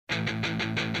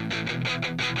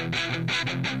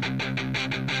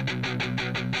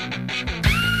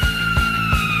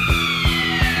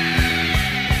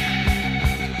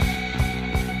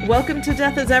Welcome to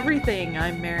Death is Everything.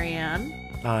 I'm Marianne.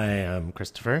 I am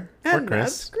Christopher. And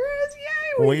Chris. that's Chris.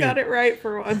 Yay, we got it right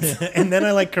for once. And then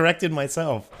I corrected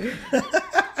myself.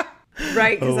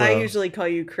 Right, because I usually call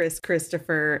you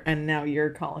Christopher, and now you're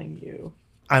calling you.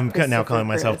 I'm now calling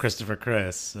myself Christopher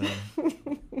Chris. So.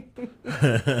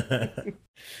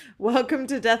 Welcome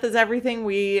to Death is Everything.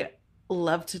 We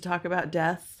love to talk about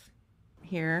death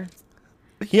here.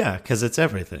 Yeah, because it's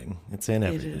everything. It's in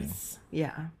everything. It is.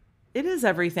 Yeah. It is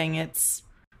everything. It's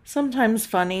sometimes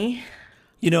funny.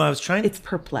 You know, I was trying. It's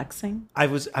perplexing.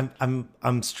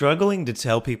 I'm struggling to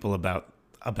tell people about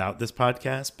this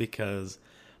podcast because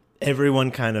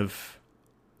everyone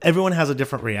has a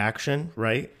different reaction,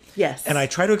 right? Yes. And I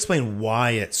try to explain why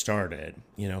it started,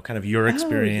 kind of your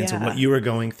experience and what you were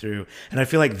going through. And I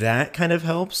feel like that kind of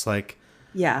helps.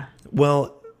 Yeah.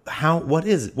 Well, what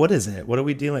is it? What are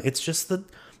we dealing? It's just the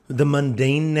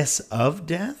mundaneness of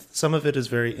death. Some of it is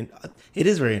very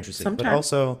interesting, Sometimes. but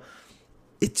also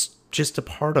it's just a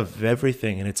part of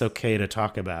everything, and it's okay to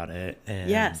talk about it. And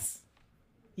Yes.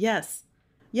 Yeah.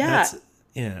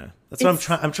 That's what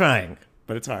I'm trying,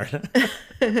 but it's hard.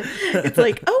 It's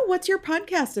like, oh, what's your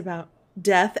podcast about?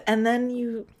 Death. And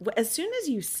then as soon as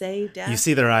you say death, You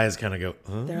see their eyes kind of go,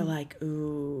 huh? they're like,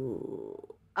 ooh,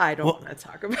 I don't want to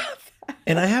talk about that.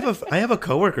 And I have a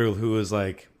coworker who is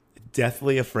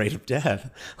deathly afraid of death.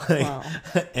 Wow.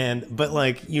 But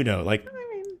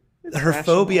her rational.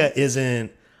 phobia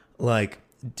isn't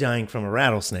dying from a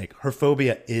rattlesnake. Her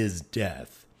phobia is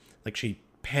death. She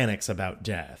panics about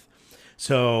death.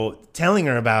 So telling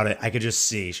her about it, I could just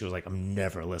see she was like, I'm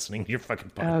never listening to your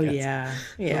fucking podcast. Oh, yeah.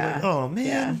 Yeah. Like, oh, man.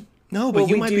 Yeah. No, but Well,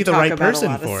 you we might do be the talk right about a person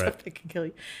lot of for stuff it. that can kill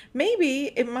you. Maybe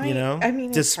it might.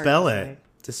 It's Dispel hard to it. say.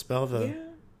 Dispel the... Yeah.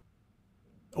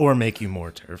 Or make you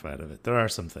more terrified of it. There are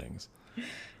some things.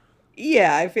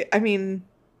 Yeah.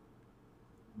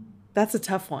 That's a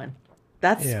tough one.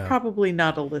 That's probably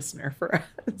not a listener for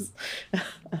us.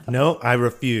 No, I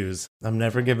refuse. I'm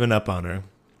never giving up on her.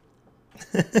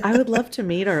 I would love to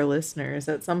meet our listeners.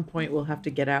 At some point, we'll have to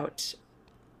get out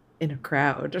in a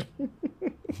crowd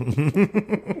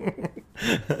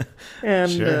and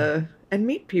Sure. And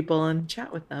meet people and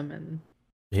chat with them and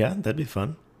Yeah, that'd be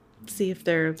fun. see if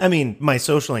they're. I mean, my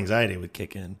social anxiety would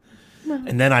kick in.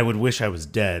 And then I would wish I was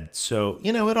dead. So,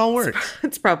 it all works.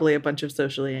 It's probably a bunch of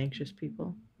socially anxious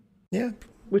people, Yeah.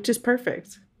 which is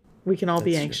perfect. We can all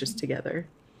be That's anxious together.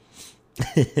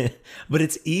 But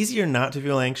it's easier not to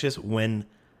feel anxious when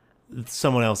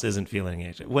someone else isn't feeling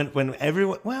anxious. When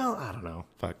everyone, well, I don't know.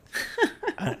 Fuck.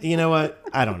 You know what?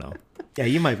 I don't know. Yeah,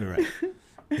 you might be right.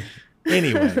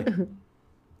 Anyway.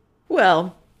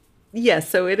 Well, yes.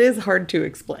 So it is hard to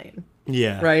explain,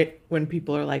 Yeah. right? When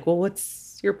people are like, well,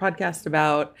 what's your podcast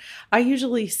about? I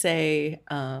usually say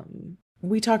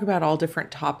we talk about all different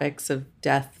topics of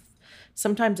death.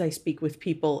 Sometimes I speak with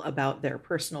people about their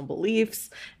personal beliefs,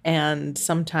 and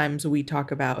sometimes we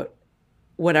talk about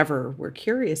whatever we're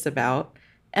curious about.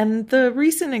 And the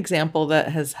recent example that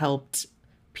has helped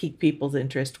pique people's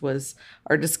interest was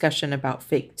our discussion about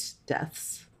faked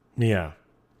deaths. Yeah.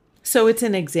 So it's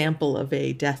an example of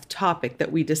a death topic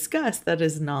that we discuss that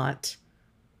is not,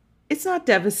 it's not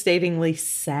devastatingly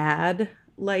sad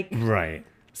like Right.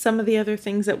 some of the other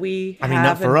things that we have.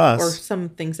 not for us. Or some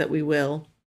things that we will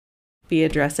be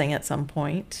addressing at some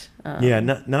point. Yeah,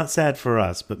 not sad for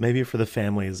us, but maybe for the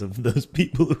families of those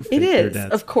people who It faked their is,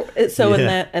 deaths. of course. So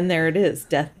Yeah. and there it is.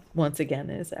 Death, once again,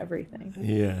 is everything.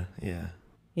 Yeah.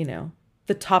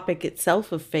 The topic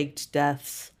itself of faked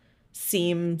deaths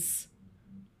seems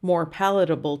more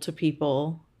palatable to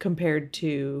people compared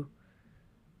to,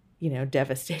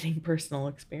 devastating personal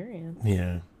experience.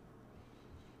 Yeah.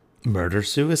 Murder,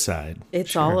 suicide.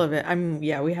 It's Sure. all of it.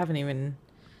 We haven't even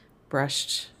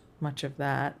brushed much of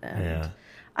that. And Yeah.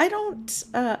 I don't,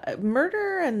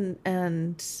 murder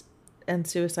and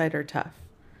suicide are tough.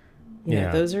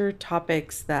 Yeah. Those are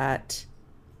topics that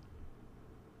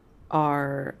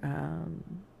are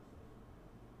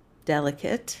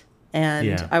delicate, and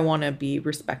Yeah. I want to be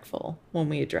respectful when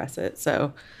we address it.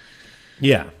 So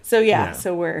Yeah.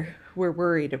 we're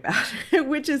worried about it,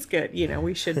 which is good.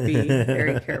 We should be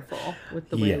very careful with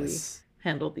the way Yes. we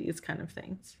handle these kind of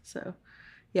things. So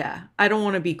yeah, I don't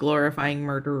want to be glorifying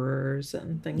murderers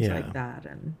and things Yeah. like that.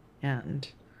 And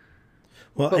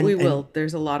Well, but we will.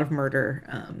 There's a lot of murder,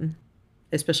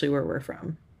 especially where we're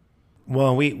from.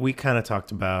 Well, we kind of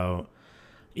talked about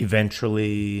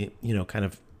eventually, kind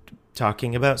of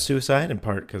talking about suicide in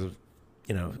part because of,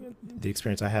 the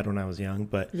experience I had when I was young.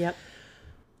 But Yep.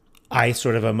 I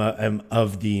sort of am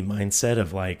of the mindset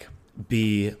of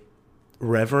be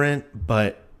reverent,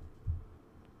 but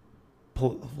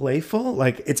playful.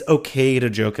 Like, it's okay to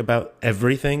joke about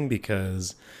everything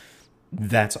because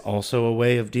that's also a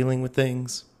way of dealing with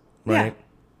things, right?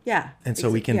 Yeah. And so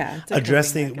we can it's a address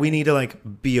coping things. We mechanism. need to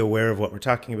like be aware of what we're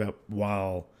talking about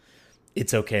while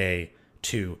it's okay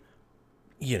to,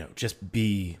 just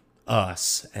be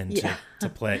us and Yeah. to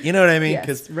play. You know what I mean?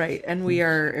 Yes, right. And we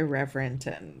are irreverent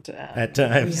and At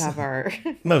times. we have our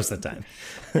Most of the time.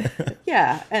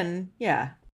 yeah, and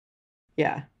yeah.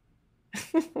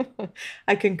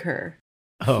 I concur.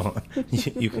 Oh,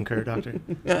 you concur, Doctor?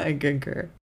 I concur.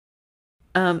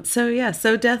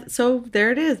 So death, so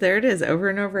there it is over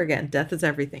and over again. Death is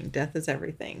everything. Death is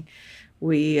everything.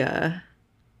 We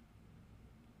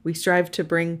strive to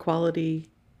bring quality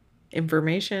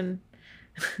information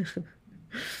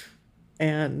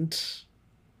and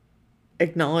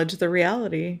acknowledge the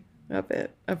reality of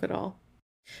it all.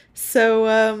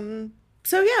 So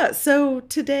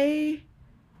today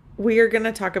we are going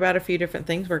to talk about a few different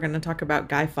things. We're going to talk about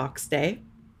Guy Fawkes Day,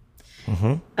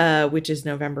 which is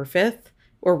November 5th,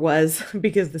 or was,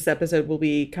 because this episode will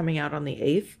be coming out on the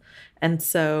 8th. And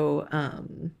so,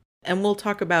 and we'll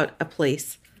talk about a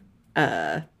place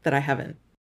that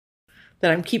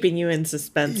I'm keeping you in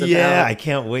suspense about. Yeah, I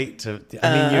can't wait to.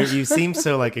 I mean, you seem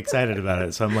so like excited about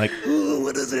it, so I'm like, ooh,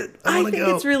 what is it? I think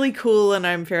it's really cool, and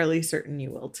I'm fairly certain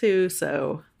you will too.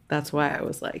 So that's why I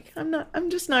was like, I'm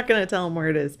just not going to tell him where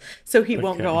it is, so he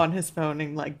won't go on his phone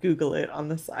and like Google it on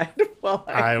the side while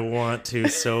I want to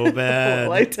so bad.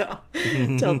 while I tell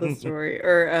the story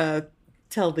or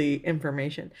tell the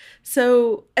information.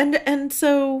 So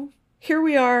so here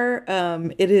we are.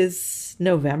 It is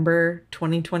November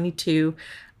 2022.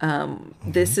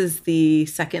 This is the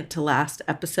second to last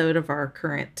episode of our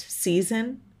current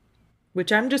season,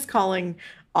 which I'm just calling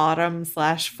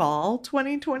autumn/fall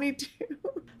 2022.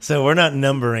 So we're not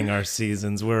numbering our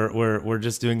seasons. We're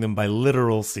just doing them by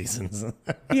literal seasons.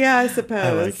 Yeah, I suppose.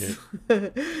 I like it.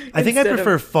 I think I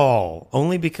prefer fall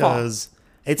only because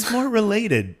it's more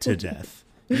related to death.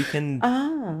 You can,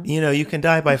 you can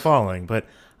die by falling, but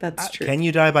that's true. Can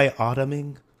you die by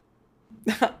autumning?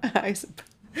 I suppose.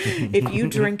 If you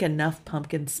drink enough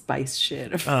pumpkin spice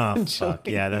shit, fuck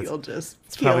yeah, that's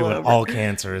probably what all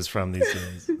cancer is from these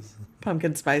days.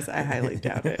 Pumpkin spice, I highly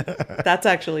doubt it. That's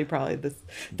actually probably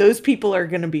those people are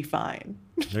going to be fine.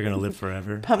 They're going to live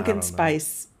forever. Pumpkin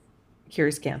spice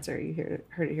cures cancer. You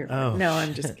heard it here. Oh, no,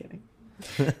 I'm just kidding.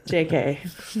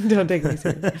 JK, don't take me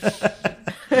seriously.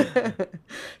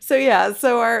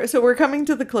 So we're coming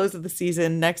to the close of the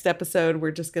season. Next episode, we're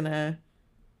just going to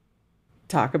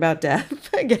talk about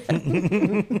death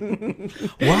again.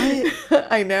 What?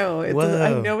 I know.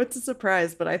 I know it's a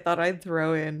surprise, but I thought I'd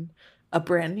throw in a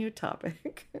brand new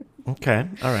topic. Okay.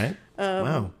 All right.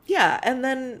 Wow. Yeah. And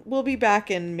then we'll be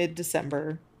back in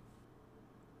mid-December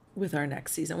with our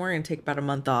next season. We're going to take about a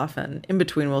month off, and in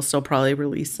between we'll still probably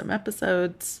release some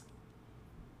episodes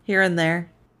here and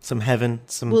there. Some heaven,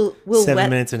 we'll 7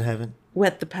 minutes in heaven.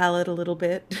 Wet the palate a little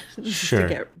bit. Sure.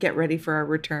 To get ready for our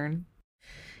return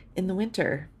in the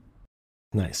winter.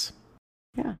 Nice.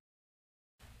 Yeah.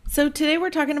 So today we're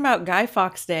talking about Guy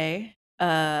Fawkes Day,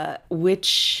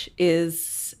 which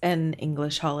is an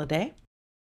English holiday,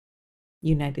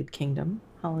 United Kingdom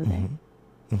holiday,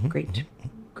 Great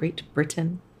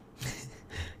Britain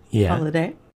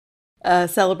holiday,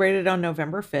 celebrated on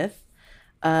November 5th,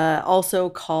 also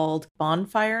called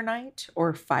Bonfire Night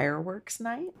or Fireworks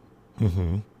Night.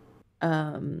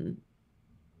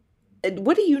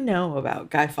 What do you know about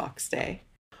Guy Fawkes Day?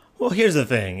 Well, here's the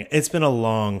thing. It's been a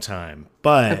long time,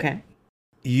 but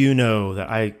you know that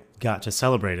I got to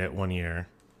celebrate it one year.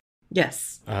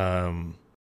 Yes.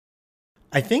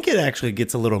 I think it actually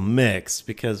gets a little mixed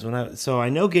because I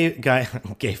know Guy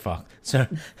Fawkes. So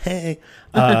hey,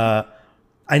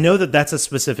 I know that's a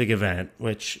specific event,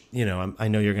 which I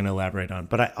know you're going to elaborate on.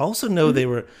 But I also know they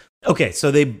were so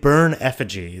they burn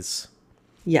effigies.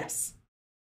 Yes.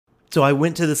 So I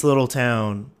went to this little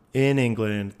town in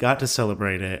England, got to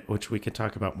celebrate it, which we could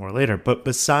talk about more later. But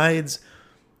besides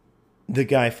the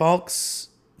Guy Fawkes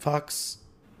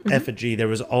effigy, there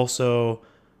was also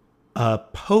a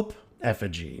Pope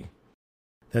effigy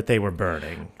that they were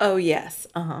burning. Oh, yes.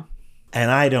 And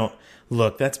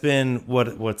that's been,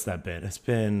 what's that been? It's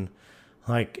been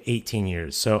like 18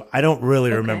 years. So I don't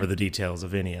really remember the details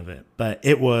of any of it, but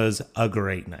it was a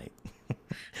great night.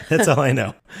 That's all I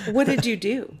know. What did you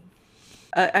do?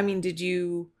 I mean, did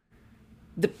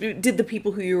the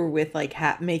people who you were with like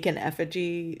make an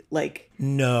effigy? Like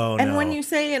no. And when you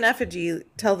say an effigy,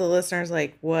 tell the listeners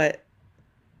like what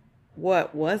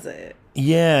was it?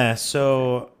 Yeah.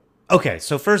 So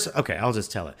first, I'll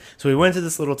just tell it. So we went to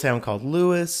this little town called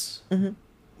Lewes,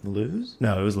 Lewes?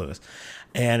 No, it was Lewis.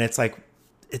 And it's like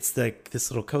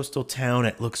this little coastal town.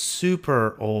 It looks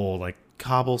super old, like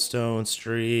cobblestone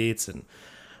streets, and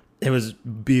it was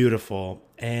beautiful.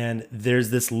 And there's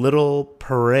this little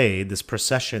parade, this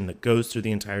procession that goes through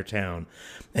the entire town.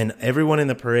 And everyone in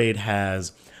the parade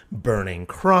has burning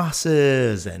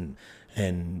crosses and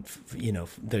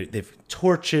they've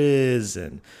torches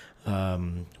and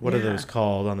what are those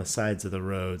called on the sides of the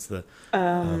roads? The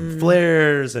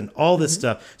flares and all this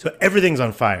stuff. So everything's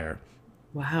on fire.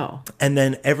 Wow. And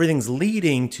then everything's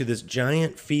leading to this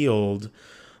giant field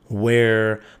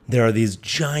where there are these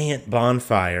giant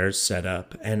bonfires set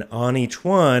up, and on each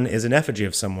one is an effigy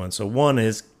of someone. So one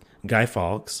is Guy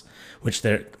Fawkes, which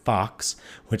they're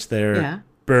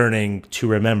burning to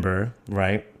remember,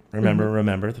 right?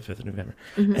 Remember the 5th of November.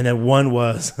 And then one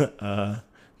was the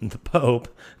Pope,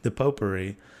 the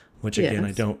Popery, which again,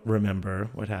 I don't remember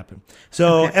what happened.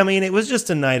 So, I mean, it was just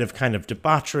a night of kind of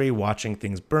debauchery, watching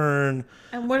things burn.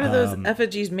 And what are those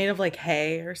effigies made of, like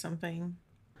hay or something?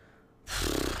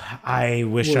 I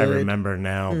wish I remember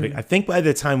now. But I think by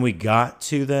the time we got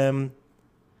to them,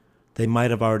 they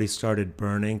might have already started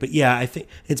burning. But yeah, I think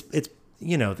it's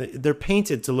they're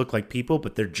painted to look like people,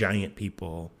 but they're giant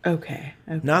people. Okay.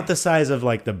 Not the size of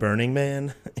like the Burning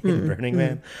Man in Burning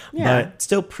Man, but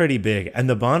still pretty big. And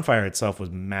the bonfire itself was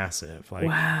massive. Like,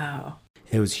 wow.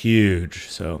 It was huge.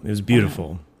 So it was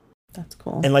beautiful. Wow. That's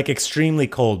cool. And like extremely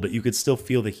cold, but you could still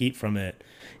feel the heat from it.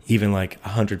 Even like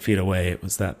 100 feet away, it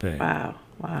was that big. Wow.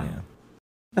 Yeah.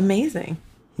 Amazing.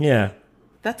 Yeah.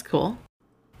 That's cool.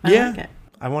 I like it.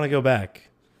 I want to go back.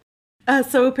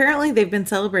 So apparently they've been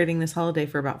celebrating this holiday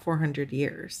for about 400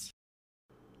 years.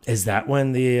 Is that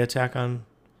when the attack on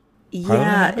Parliament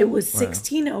happened? It was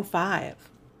 1605.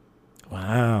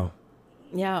 Wow.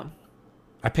 Yeah.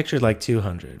 I pictured like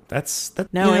 200.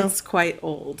 No, it's quite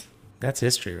old. That's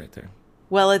history right there.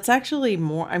 Well, it's actually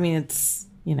more, I mean, it's,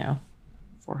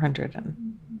 400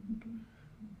 and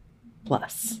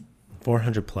plus.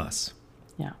 400 plus.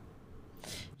 Yeah.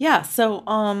 Yeah, so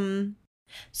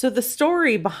the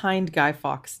story behind Guy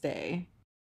Fawkes Day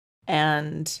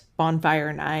and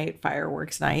Bonfire Night,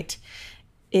 Fireworks Night,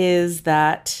 is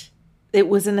that it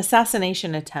was an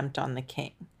assassination attempt on the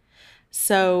king.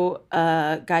 So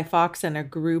Guy Fawkes and a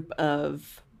group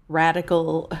of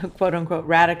radical, quote unquote,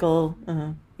 radical,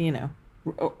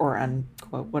 or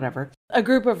unquote, whatever. A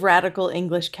group of radical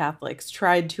English Catholics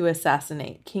tried to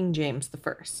assassinate King James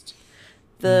I.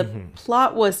 The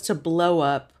plot was to blow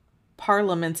up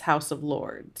Parliament's House of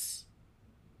Lords,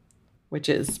 which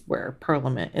is where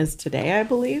Parliament is today, I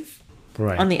believe.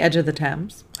 Right. On the edge of the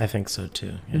Thames. I think so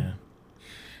too,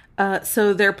 yeah.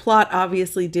 So their plot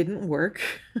obviously didn't work.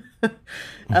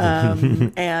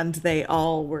 And they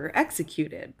all were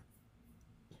executed.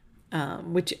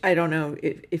 Which I don't know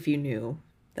if you knew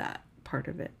that part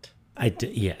of it. I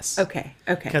did, yes. Okay.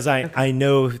 Because I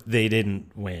know they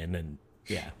didn't win, and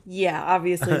yeah. Yeah,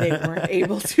 obviously they weren't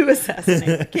able to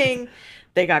assassinate the king.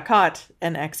 They got caught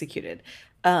and executed.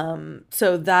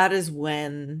 So that is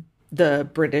when the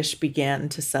British began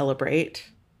to celebrate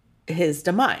his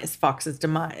demise, Fawkes's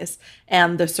demise,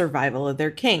 and the survival of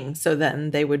their king. So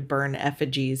then they would burn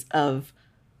effigies of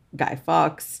Guy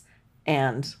Fawkes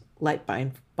and light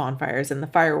bonfires, and the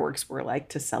fireworks were like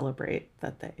to celebrate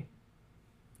that they,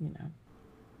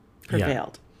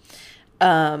 prevailed.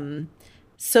 Yeah.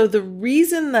 So the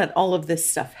reason that all of this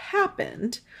stuff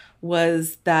happened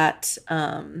was that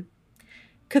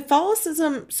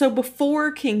Catholicism, so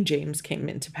before King James came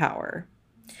into power,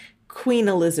 Queen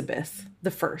Elizabeth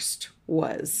I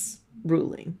was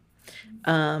ruling.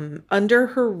 Under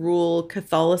her rule,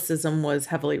 Catholicism was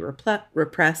heavily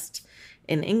repressed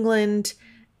in England,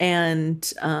 and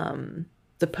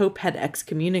the Pope had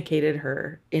excommunicated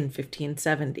her in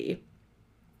 1570.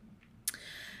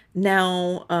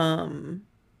 Now,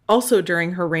 also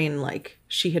during her reign, like,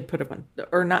 she had put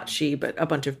a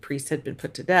bunch of priests had been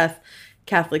put to death.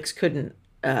 Catholics couldn't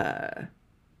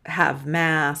have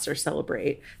mass or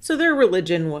celebrate. So their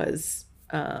religion was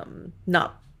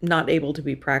not able to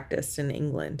be practiced in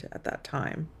England at that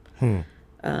time.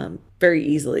 Very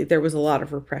easily. There was a lot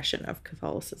of repression of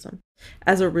Catholicism.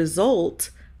 As a result,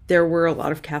 there were a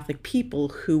lot of Catholic people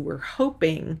who were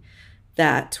hoping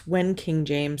that when King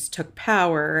James took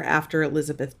power after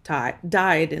Elizabeth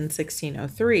died in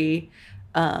 1603,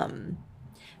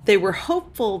 they were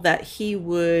hopeful that he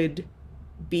would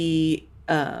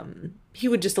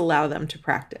just allow them to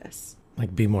practice.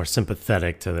 Like, be more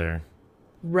sympathetic to their...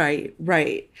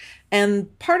 Right.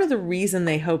 And part of the reason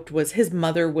they hoped was his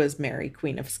mother was Mary,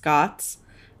 Queen of Scots.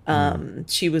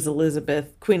 She was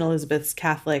Queen Elizabeth's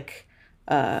Catholic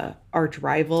arch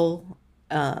rival.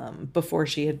 before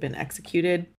she had been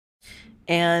executed.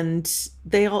 And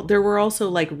there were also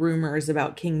like rumors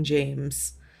about King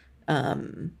James. I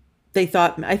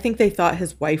think they thought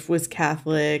his wife was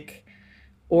Catholic,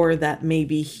 or that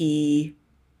maybe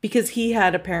because he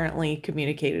had apparently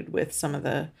communicated with some of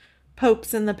the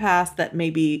popes in the past, that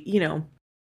maybe,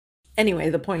 anyway,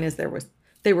 the point is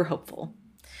they were hopeful.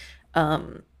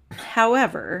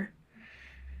 However,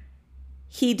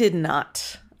 he did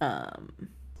not.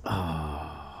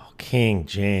 Oh, King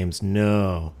James,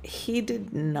 no. He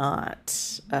did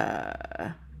not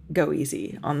go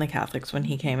easy on the Catholics when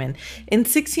he came in. In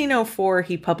 1604,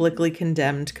 he publicly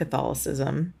condemned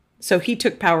Catholicism. So he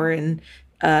took power in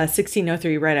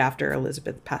 1603, right after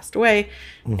Elizabeth passed away.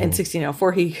 Mm-hmm. In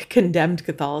 1604, he condemned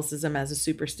Catholicism as a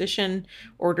superstition,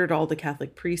 ordered all the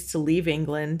Catholic priests to leave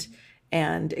England,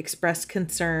 and expressed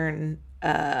concern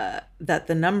that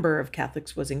the number of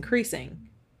Catholics was increasing.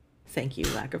 Thank you,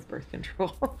 lack of birth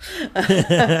control.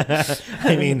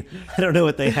 I mean, I don't know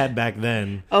what they had back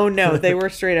then. Oh, no. They were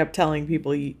straight up telling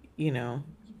people,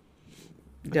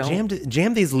 don't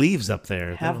jam these leaves up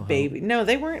there. Have baby. Help. No,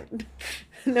 they weren't.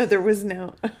 No, there was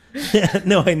no.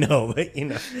 No, I know. But,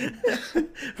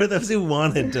 for those who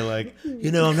wanted to,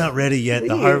 I'm not ready yet.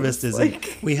 The harvest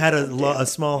isn't. We had a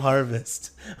small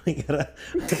harvest. We gotta,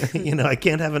 I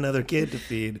can't have another kid to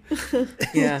feed.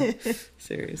 Yeah,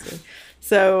 seriously.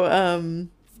 So,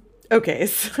 okay,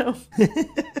 so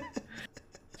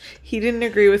he didn't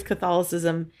agree with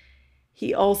Catholicism.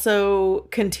 He also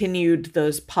continued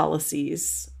those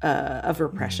policies of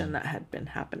repression that had been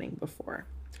happening before.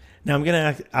 Now I'm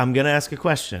gonna ask a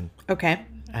question. Okay.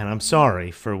 And I'm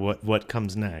sorry for what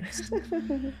comes next.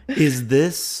 Is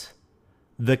this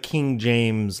the King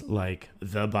James, like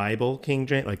the Bible King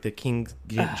James, like the King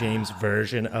James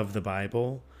version of the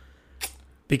Bible?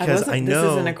 Because I know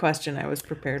this isn't a question I was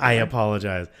prepared for. I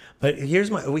apologize. But here's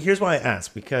why I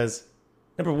ask. Because,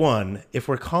 number one, if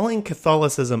we're calling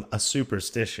Catholicism a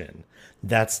superstition,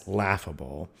 that's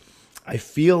laughable. I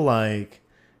feel like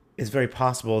it's very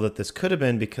possible that this could have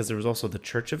been because there was also the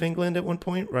Church of England at one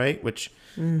point, right? Which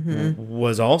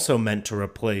was also meant to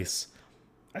replace,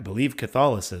 I believe,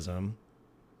 Catholicism.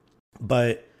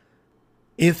 But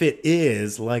if it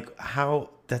is,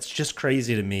 that's just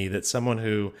crazy to me that someone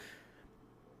who...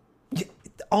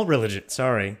 All religion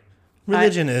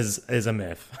is a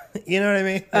myth. You know what I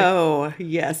mean? Oh,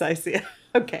 yes, I see.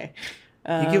 Okay.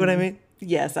 You get what I mean?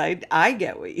 Yes, I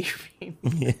get what you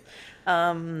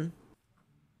mean.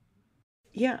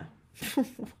 Yeah.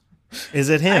 Is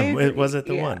it him? Was it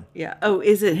the one? Yeah. Oh,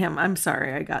 is it him? I'm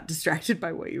sorry. I got distracted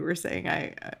by what you were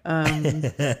saying.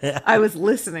 I was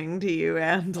listening to you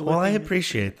and well, I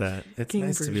appreciate that. It's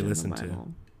nice to be listened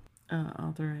to.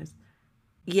 Authorized.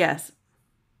 Yes.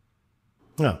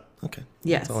 Oh, okay.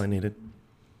 Yes. That's all I needed.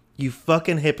 You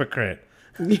fucking hypocrite.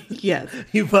 Yes.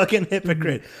 You fucking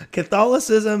hypocrite.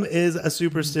 Catholicism is a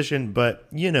superstition, but,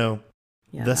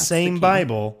 the same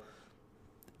Bible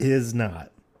is not.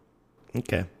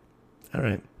 Okay. All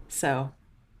right. So,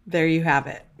 there you have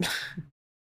it.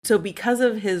 So, because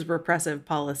of his repressive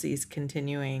policies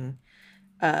continuing,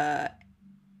 the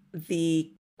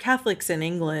Catholics in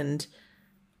England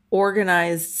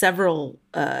organized several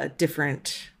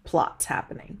different plots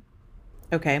happening.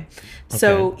 Okay.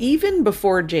 So even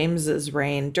before James's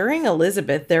reign, during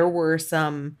Elizabeth, there were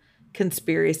some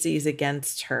conspiracies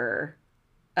against her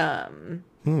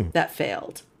that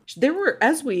failed. There were,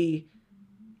 if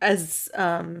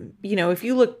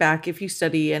you look back, if you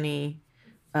study any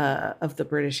of the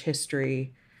British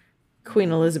history,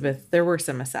 Queen Elizabeth, there were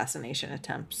some assassination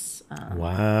attempts.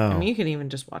 Wow. I mean, you can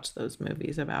even just watch those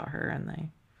movies about her,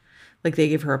 and they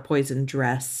gave her a poison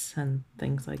dress and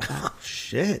things like that. Oh,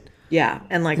 shit. Yeah.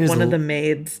 And one of the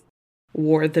maids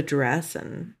wore the dress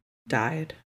and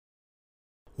died.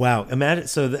 Wow. Imagine.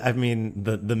 So,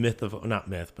 the myth of, not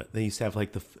myth, but they used to have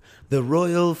the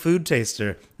royal food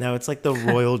taster. Now it's like the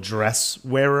royal dress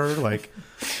wearer,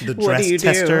 the dress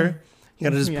tester. You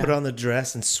got to just put on the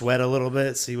dress and sweat a little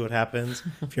bit, see what happens.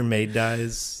 If your maid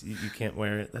dies, you can't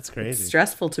wear it. That's crazy. It's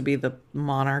stressful to be the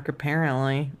monarch,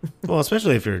 apparently. Well,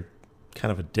 especially if you're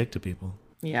kind of a dick to people.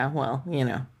 Yeah, well,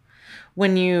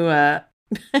 when you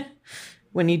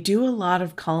when you do a lot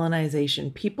of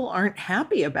colonization, people aren't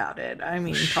happy about it. I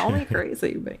mean, call me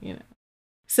crazy, but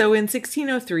So in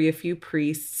 1603, a few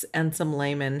priests and some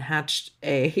laymen hatched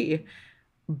a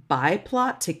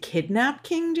biplot to kidnap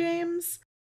King James,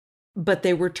 but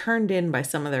they were turned in by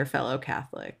some of their fellow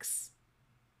Catholics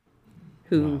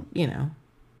who,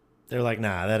 they're like,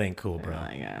 nah, that ain't cool, bro.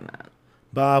 Like, I'm not.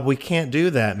 Bob, we can't do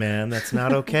that, man. That's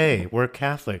not okay. We're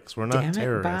Catholics. We're not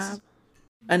terrorists. Bob.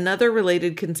 Another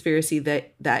related conspiracy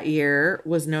that year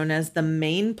was known as the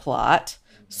Main Plot,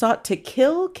 sought to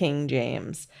kill King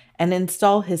James and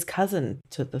install his cousin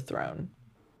to the throne.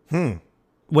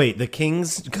 Wait, the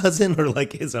king's cousin or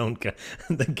like his own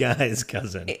the guy's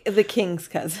cousin? The king's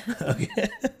cousin. Okay.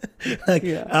 Like,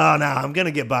 Yeah. oh no, I'm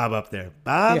gonna get Bob up there.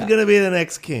 Bob's Yeah. gonna be the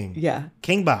next king. Yeah.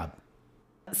 King Bob.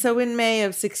 So in May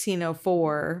of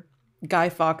 1604, Guy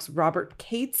Fawkes, Robert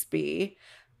Catesby,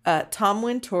 Tom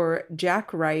Wintour,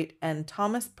 Jack Wright, and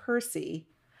Thomas Percy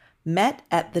met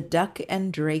at the Duck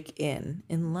and Drake Inn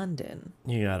in London.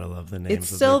 You gotta love the names.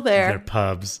 It's still there. Their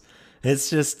pubs. It's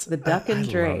just The Duck and I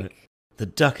love Drake. it. The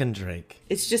Duck and Drake.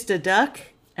 It's just a duck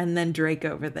and then Drake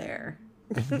over there.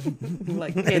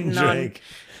 Like hitting on Drake.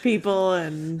 people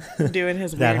and doing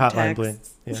his That weird hotline bling.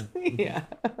 texts. Yeah.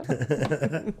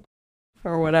 Yeah.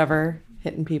 Or whatever.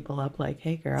 Hitting people up like,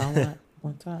 hey girl,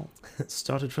 what's up? It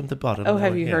started from the bottom. Oh, now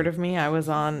have we're you here. heard of me? I was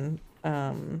on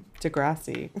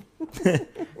Degrassi.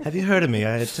 Have you heard of me?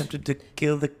 I attempted to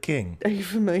kill the king. Are you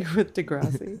familiar with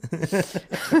Degrassi?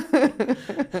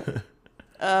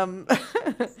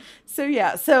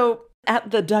 So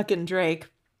at the Duck and Drake,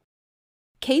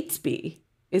 Catesby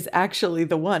is actually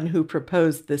the one who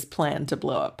proposed this plan to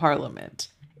blow up Parliament.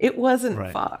 It wasn't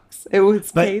Right. Fox. It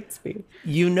was But- Catesby.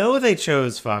 You know they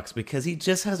chose Fox because he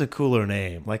just has a cooler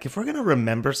name. Like if we're gonna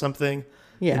remember something,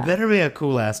 Yeah. it better be a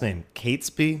cool ass name.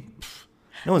 Catesby. Pff,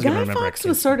 no one's gonna Guy remember. Fawkes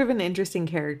was sort of an interesting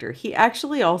character. He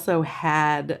actually also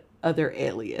had other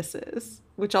aliases,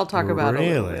 which I'll talk about a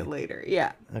little Really? bit later.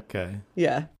 Yeah. Okay.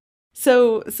 Yeah.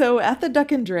 So at the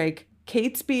Duck and Drake,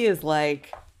 Catesby is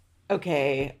like,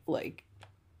 okay,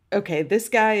 this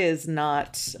guy is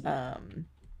not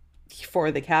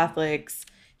for the Catholics.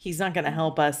 He's not going to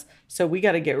help us. So we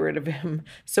got to get rid of him.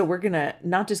 So we're going to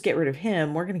not just get rid of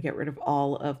him, we're going to get rid of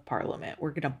all of Parliament.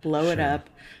 We're going to blow it up.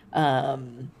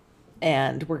 And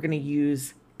we're going to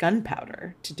use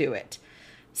gunpowder to do it.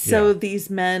 So Yeah. these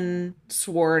men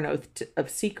swore an oath of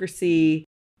secrecy.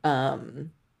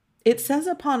 It says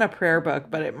upon a prayer book,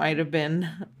 but it might have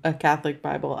been a Catholic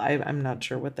Bible. I'm not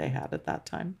sure what they had at that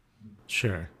time.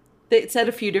 Sure. It said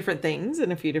a few different things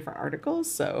in a few different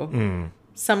articles. So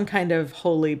some kind of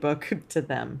holy book to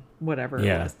them, whatever it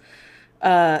Yeah.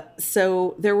 was.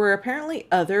 So there were apparently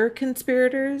other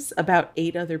conspirators, about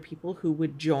 8 other people who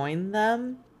would join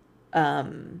them,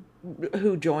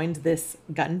 who joined this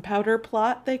gunpowder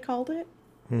plot, they called it.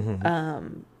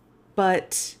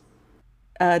 But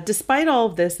despite all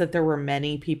of this, that there were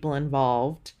many people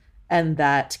involved and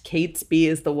that Catesby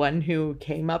is the one who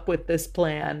came up with this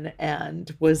plan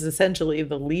and was essentially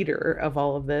the leader of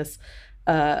all of this,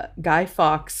 Guy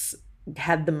Fawkes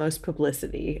had the most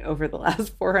publicity over the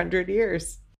last 400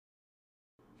 years.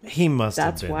 He must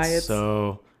That's have been why it's-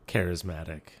 so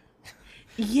charismatic.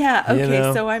 Yeah, You okay,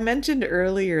 know? so I mentioned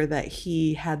earlier that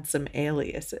he had some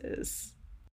aliases.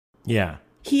 Yeah.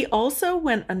 He also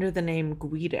went under the name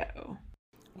Guido.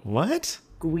 What?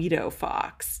 Guido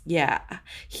Fawkes. Yeah.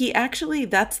 He actually,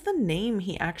 that's the name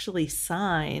he actually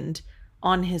signed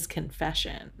on his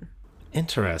confession.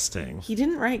 Interesting. He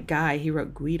didn't write Guy, he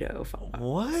wrote Guido Fawkes.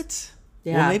 What?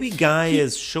 Yeah. Well, maybe Guy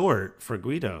is short for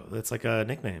Guido. That's like a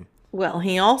nickname. Well,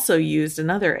 he also used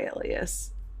another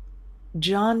alias,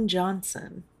 John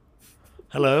Johnson.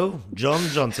 Hello, John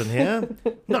Johnson here.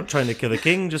 Not trying to kill the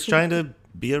king, just trying to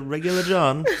be a regular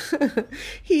John.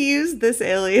 He used this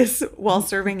alias while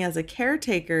serving as a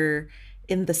caretaker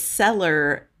in the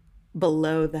cellar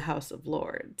below the House of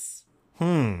Lords.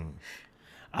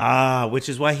 Which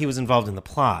is why he was involved in the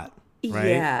plot, right?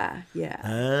 Yeah,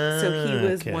 yeah. So he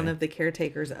was okay. one of the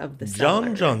caretakers of the cellar.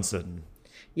 John Johnson.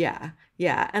 Yeah,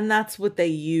 yeah. And that's what they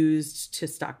used to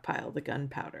stockpile the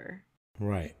gunpowder.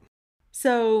 Right.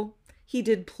 So he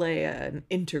did play an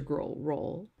integral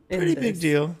role in Pretty big this.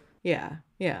 deal. Yeah,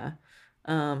 yeah.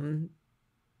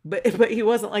 But he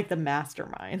wasn't like the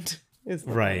mastermind. Is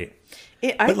the Right.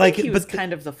 thing. I But, like, think he was but the-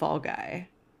 kind of the fall guy.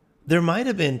 There might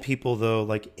have been people, though,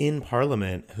 like in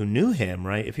Parliament who knew him,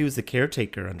 right? If he was the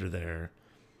caretaker under there,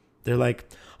 they're like,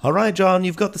 all right, John,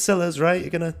 you've got the cellars, right? You're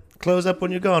going to close up when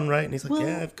you're gone, right? And he's like, Well-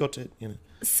 yeah, I've got it. You know.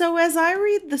 So as I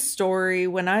read the story,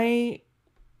 when I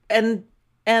and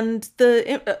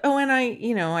the and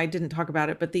I didn't talk about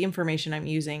it, but the information I'm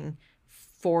using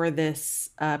for this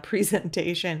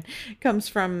presentation comes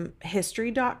from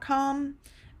history.com,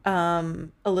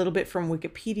 a little bit from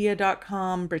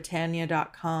wikipedia.com,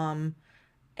 britannia.com,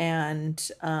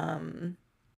 and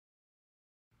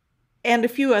a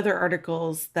few other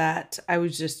articles that I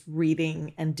was just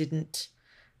reading and didn't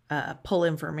pull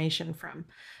information from.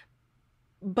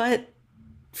 But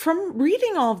from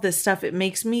reading all of this stuff, it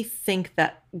makes me think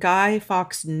that Guy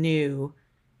Fawkes knew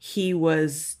he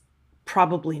was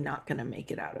probably not going to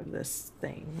make it out of this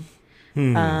thing.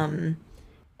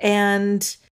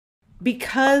 And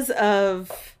because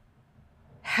of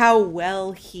how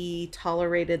well he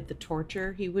tolerated the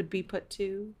torture he would be put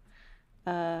to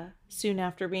soon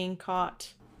after being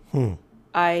caught,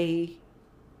 I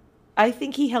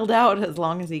think he held out as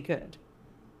long as he could.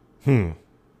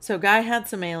 So Guy had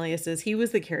some aliases. He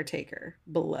was the caretaker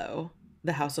below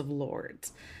the House of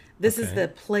Lords. This is the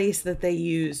place that they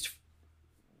used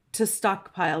to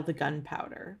stockpile the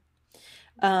gunpowder.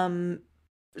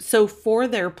 So for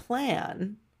their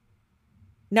plan,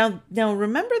 now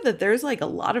remember that there's like a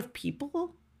lot of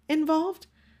people involved,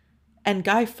 and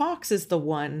Guy Fawkes is the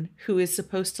one who is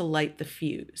supposed to light the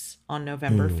fuse on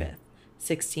November 5th,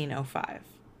 1605.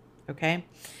 Okay?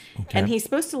 And he's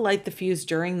supposed to light the fuse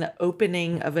during the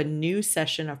opening of a new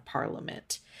session of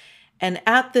Parliament. And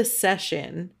at this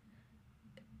session,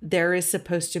 there is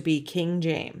supposed to be King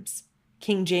James.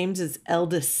 King James's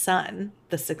eldest son,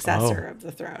 the successor of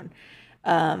the throne.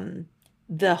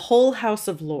 The whole House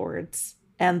of Lords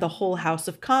and the whole House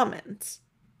of Commons.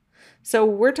 So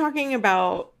we're talking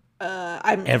about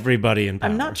everybody in power.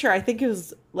 I'm not sure. I think it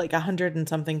was like 100 and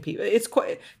something people. It's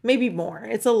quite, maybe more.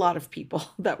 It's a lot of people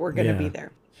that were going to be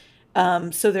there.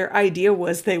 So their idea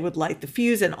was they would light the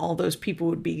fuse and all those people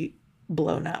would be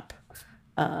blown up.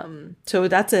 So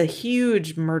that's a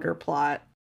huge murder plot.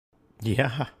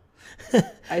 Yeah.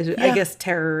 I guess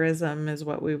terrorism is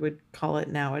what we would call it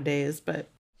nowadays. But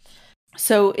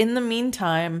so in the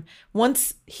meantime,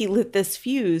 once he lit this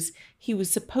fuse, he was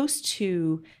supposed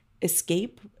to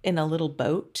escape in a little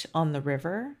boat on the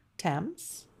river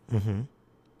Thames.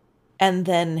 And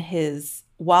then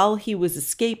while he was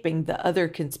escaping, the other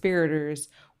conspirators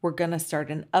were going to start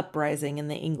an uprising in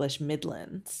the English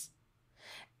Midlands.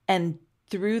 And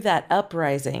through that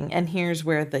uprising, and here's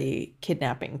where the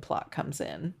kidnapping plot comes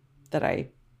in that I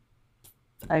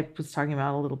was talking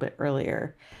about a little bit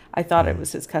earlier. I thought it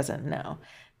was his cousin. No.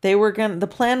 The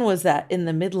plan was that in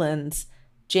the Midlands,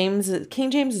 King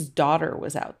James's daughter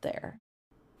was out there.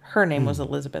 Her name was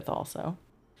Elizabeth also.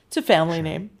 It's a family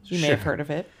name. You may have heard of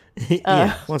it.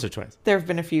 Once or twice. There have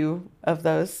been a few of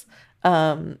those.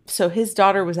 So his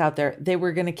daughter was out there. They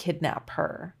were going to kidnap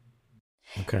her.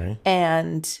 Okay.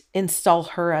 And install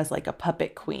her as like a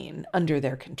puppet queen under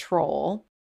their control.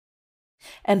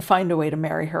 And find a way to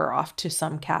marry her off to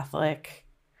some Catholic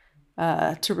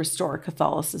to restore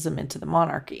Catholicism into the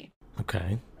monarchy.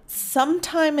 Okay.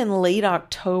 Sometime in late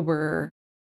October,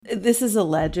 this is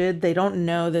alleged, they don't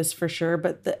know this for sure,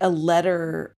 but a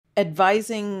letter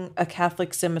advising a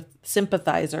Catholic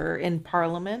sympathizer in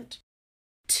Parliament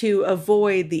to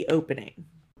avoid the opening.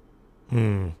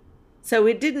 So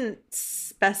it didn't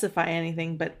specify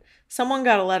anything, but someone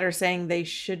got a letter saying they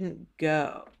shouldn't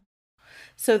go.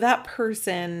 So that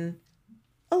person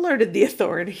alerted the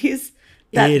authorities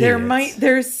that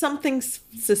there's something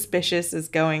suspicious is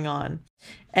going on.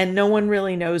 And no one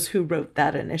really knows who wrote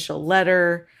that initial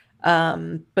letter.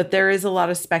 But there is a lot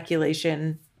of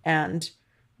speculation, and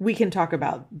we can talk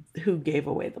about who gave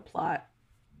away the plot.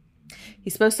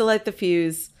 He's supposed to light the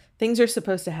fuse. Things are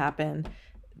supposed to happen.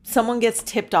 Someone gets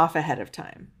tipped off ahead of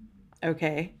time.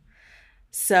 Okay.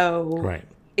 So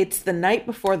it's the night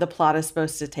before the plot is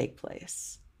supposed to take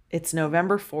place. It's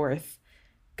November 4th.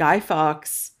 Guy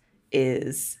Fawkes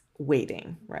is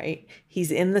waiting, right?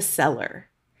 He's in the cellar.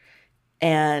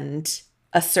 And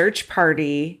a search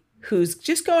party who's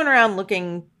just going around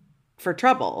looking for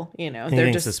trouble,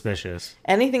 they're just suspicious.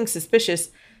 Anything suspicious.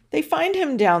 They find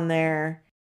him down there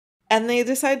and they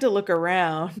decide to look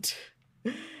around.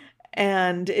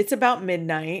 And it's about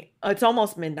midnight. It's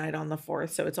almost midnight on the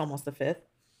 4th, so it's almost the 5th.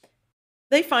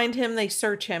 They find him, they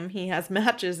search him. He has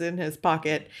matches in his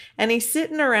pocket, and he's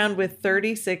sitting around with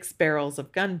 36 barrels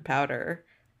of gunpowder,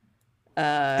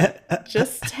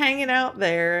 just hanging out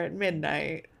there at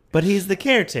midnight. But he's the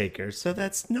caretaker, so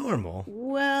that's normal.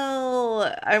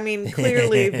 Well, I mean,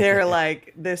 clearly they're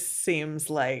like, this seems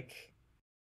like,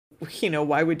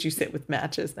 why would you sit with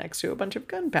matches next to a bunch of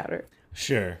gunpowder?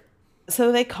 Sure.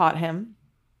 So they caught him.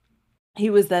 He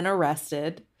was then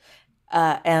arrested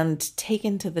and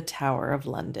taken to the Tower of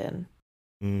London,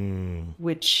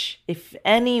 which, if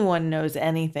anyone knows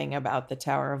anything about the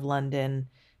Tower of London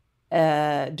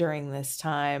during this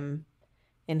time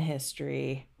in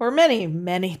history, or many,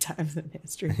 many times in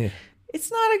history,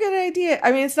 it's not a good idea.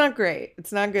 I mean, it's not great.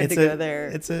 It's not good to go there.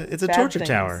 It's a torture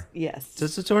tower. Yes. It's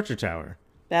just a torture tower.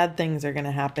 Bad things are going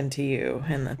to happen to you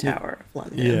in the Tower of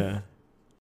London. Yeah.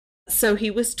 So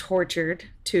he was tortured,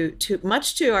 to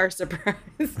much to our surprise.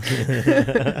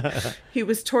 He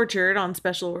was tortured on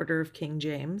special order of King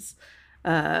James.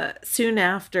 Soon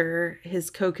after, his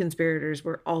co-conspirators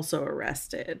were also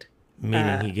arrested.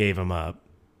 Meaning he gave him up.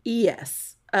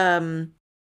 Yes.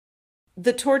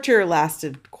 The torture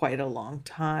lasted quite a long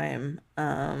time.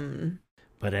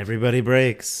 But everybody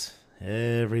breaks.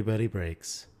 Everybody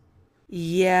breaks.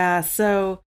 Yeah,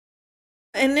 so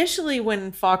initially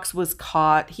when Fox was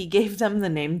caught, he gave them the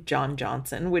name John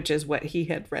Johnson, which is what he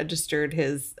had registered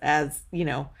his as,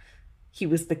 he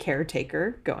was the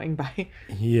caretaker going by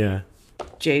Yeah.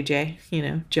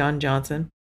 JJ, John Johnson.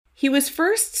 He was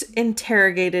first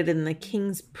interrogated in the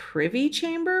King's Privy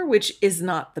Chamber, which is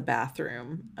not the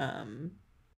bathroom.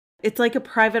 It's like a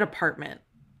private apartment.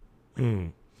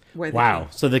 Wow.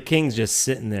 So the king's just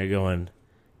sitting there going,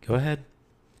 go ahead.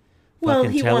 Well,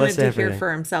 he wanted to hear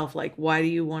for himself, like, why do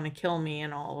you want to kill me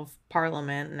and all of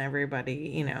Parliament and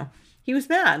everybody, He was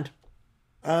mad.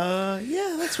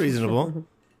 Yeah, that's reasonable.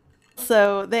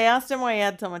 So they asked him why he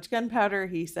had so much gunpowder.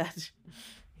 He said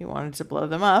he wanted to blow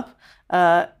them up.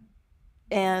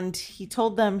 And he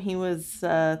told them he was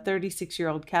a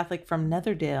 36-year-old Catholic from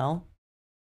Netherdale.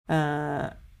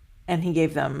 And he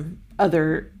gave them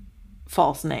other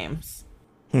false names.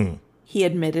 He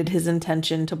admitted his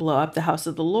intention to blow up the House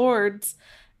of the Lords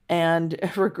and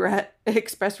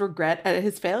expressed regret at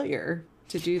his failure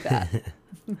to do that.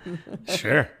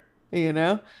 Sure.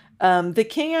 The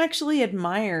king actually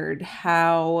admired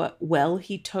how well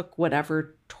he took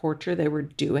whatever torture they were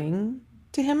doing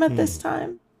to him at this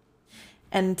time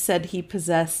and said he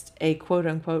possessed a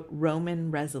quote-unquote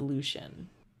Roman resolution.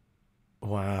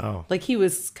 Wow. Like he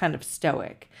was kind of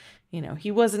stoic.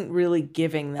 He wasn't really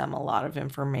giving them a lot of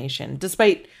information,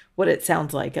 despite what it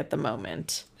sounds like at the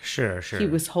moment. Sure. He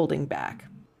was holding back.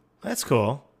 That's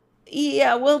cool.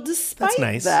 Yeah, well, despite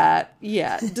nice. that,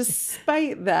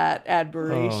 despite that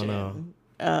admiration,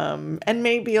 and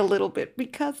maybe a little bit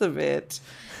because of it,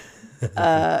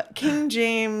 King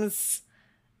James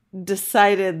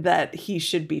decided that he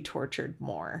should be tortured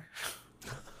more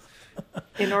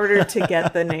in order to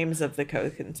get the names of the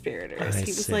co-conspirators.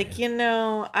 He was like,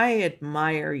 I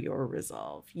admire your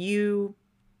resolve. You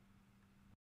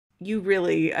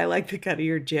really, I like the cut of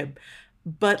your jib.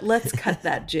 But let's cut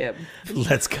that jib.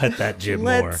 Let's cut that jib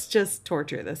more. Let's just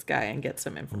torture this guy and get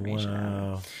some information out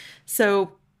of him.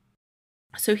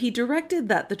 So he directed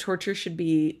that the torture should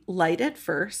be light at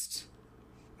first.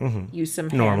 Use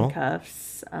some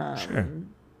handcuffs. Sure.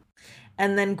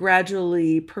 And then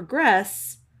gradually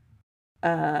progress,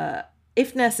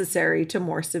 if necessary, to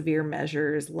more severe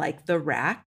measures like the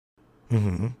rack,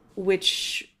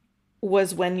 which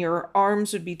was when your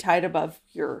arms would be tied above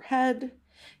your head,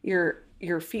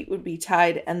 your feet would be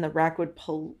tied, and the rack would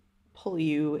pull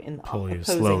you in the opposite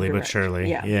slowly direction. but surely.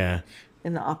 Yeah.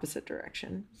 In the opposite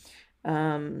direction.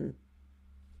 And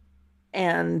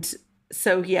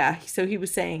so he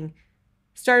was saying,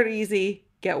 start easy,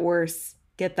 get worse,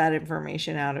 get that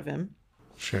information out of him.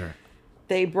 Sure.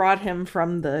 They brought him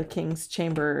from the king's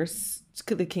chambers,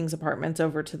 the king's apartments,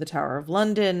 over to the Tower of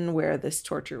London, where this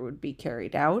torture would be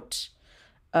carried out.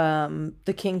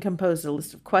 The king composed a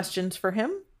list of questions for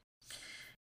him.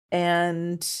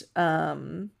 And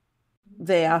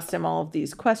they asked him all of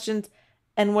these questions.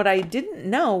 And what I didn't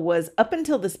know was, up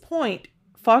until this point,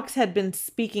 Fox had been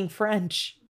speaking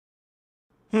French.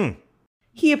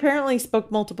 He apparently spoke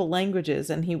multiple languages,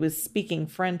 and he was speaking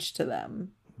French to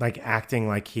them. Like acting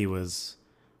like he was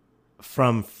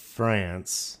from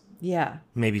France. Yeah.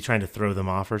 Maybe trying to throw them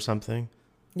off or something.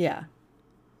 Yeah.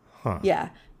 Huh.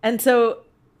 Yeah. And so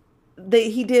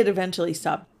he did eventually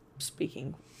stop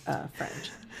speaking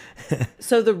French.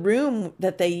 So the room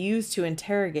that they used to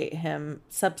interrogate him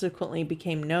subsequently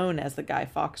became known as the Guy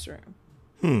Fawkes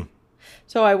room.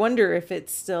 So I wonder if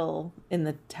it's still in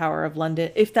the Tower of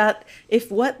London.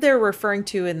 If what they're referring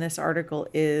to in this article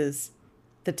is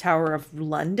the Tower of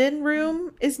London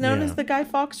room is known as the Guy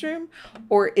Fawkes room,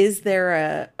 or is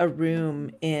there a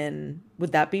room in,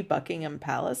 would that be Buckingham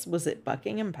Palace? Was it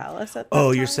Buckingham Palace at that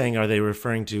time? You're saying, are they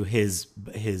referring to his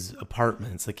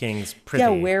apartments, the king's privy? Yeah,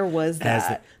 where was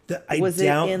that? I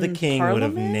doubt the king would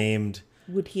have named.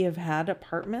 Would he have had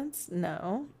apartments?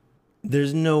 No.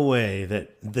 There's no way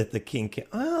that the king can.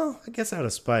 Well, I guess out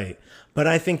of spite. But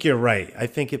I think you're right. I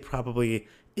think it probably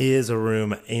is a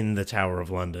room in the Tower of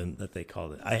London that they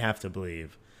called it. I have to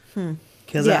believe.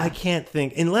 Because I can't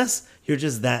think, unless you're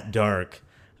just that dark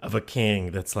of a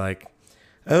king that's like,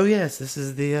 oh yes, this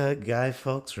is the Guy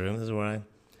Fawkes room. This is where I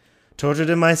tortured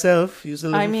him myself. Used a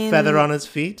little feather on his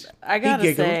feet. I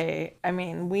gotta say,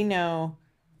 we know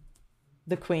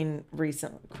the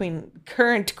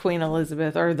current Queen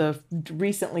Elizabeth, or the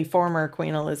recently former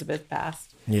Queen Elizabeth,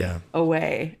 passed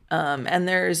away. And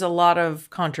there's a lot of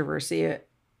controversy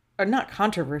or not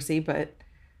controversy, but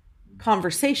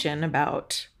conversation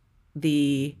about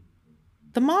the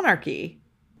monarchy.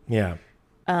 Yeah.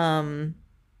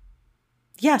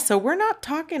 Yeah, so we're not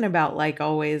talking about like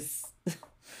always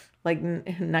like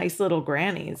nice little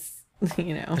grannies,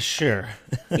 you know. Sure.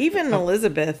 Even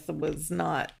Elizabeth was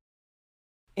not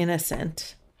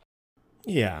innocent,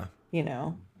 Yeah. you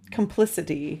know,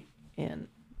 complicity in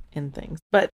things.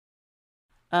 But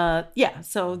yeah,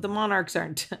 so the monarchs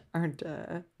aren't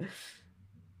they're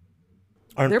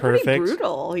Aren't pretty perfect.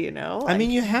 brutal, you know. I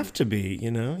mean, you have to be, you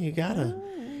know, you gotta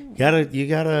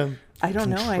I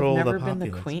don't know. I've control never the been the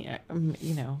populace. queen.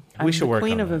 You know, We I'm should the work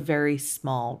queen on of a that. very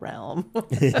small realm.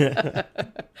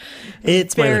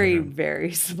 It's my Very, living room.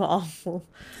 very small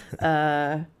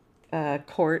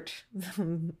court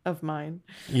of mine.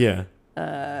 Yeah.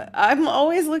 I'm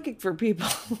always looking for people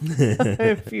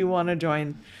if you want to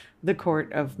join the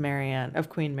court of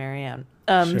Queen Marianne.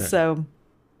 Sure.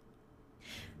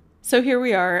 So here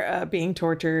we are being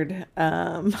tortured.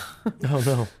 Oh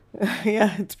no.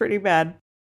 Yeah, it's pretty bad.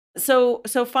 So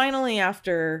finally,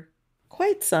 after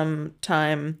quite some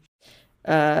time,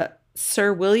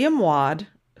 Sir William Wadd,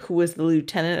 who was the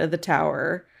lieutenant of the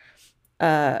Tower,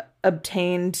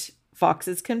 obtained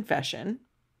Fox's confession.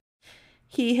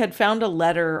 He had found a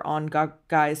letter on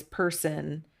Guy's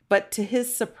person, but to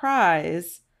his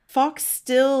surprise, Fox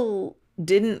still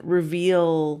didn't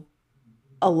reveal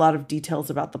a lot of details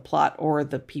about the plot or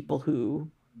the people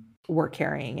who were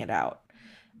carrying it out.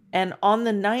 And on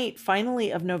the night,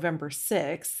 finally, of November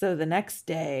 6th, so the next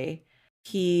day,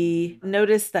 he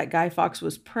noticed that Guy Fawkes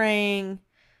was praying.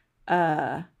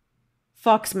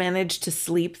 Fawkes managed to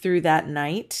sleep through that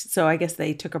night. So I guess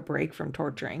they took a break from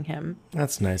torturing him.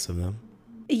 That's nice of them.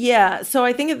 Yeah. So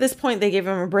I think at this point, they gave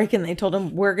him a break and they told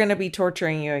him, we're going to be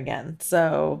torturing you again.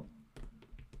 So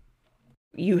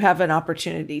you have an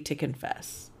opportunity to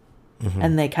confess.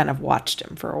 And they kind of watched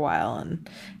him for a while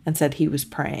and said he was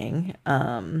praying.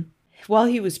 While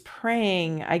he was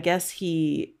praying, I guess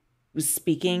he was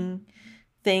speaking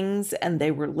things and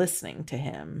they were listening to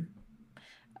him.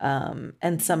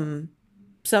 And some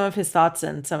of his thoughts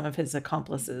and some of his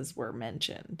accomplices were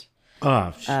mentioned.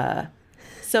 Oh,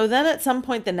 So then at some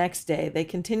point the next day, they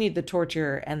continued the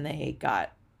torture and they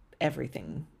got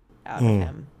everything out of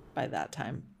him. By that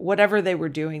time, whatever they were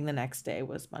doing the next day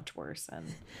was much worse.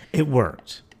 And it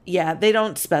worked. yeah, they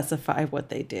don't specify what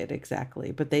they did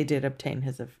exactly, but they did obtain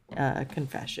his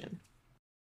confession.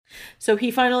 So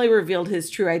he finally revealed his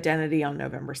true identity on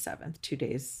November 7th, 2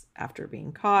 days after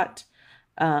being caught.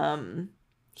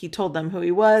 He told them who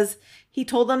he was. He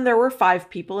told them there were 5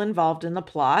 people involved in the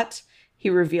plot. He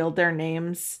revealed their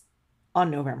names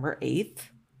on November 8th.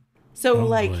 So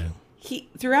Boy. he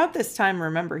throughout this time,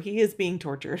 remember, he is being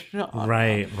tortured.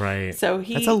 Right. So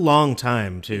that's a long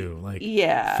time too. Like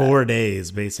 4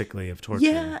 days basically of torture.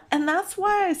 Yeah, and that's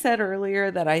why I said earlier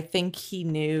that I think he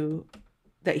knew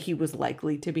that he was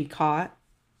likely to be caught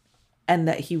and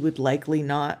that he would likely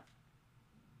not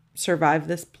survive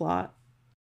this plot.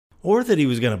 Or that he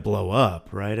was going to blow up,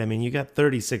 right? I mean, you got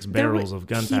 36 barrels of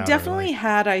gunpowder. He definitely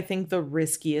had, I think, the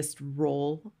riskiest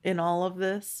role in all of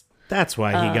this. That's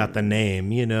why he got the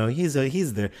name, you know. He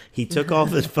took all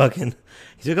the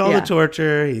the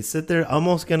torture. He's sit there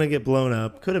almost gonna get blown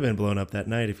up. Could have been blown up that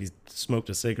night if he smoked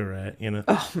a cigarette, you know.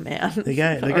 Oh man. The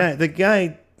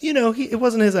guy, you know, it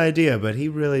wasn't his idea, but he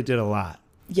really did a lot.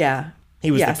 Yeah. He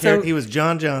was he was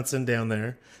John Johnson down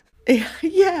there.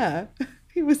 Yeah.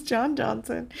 He was John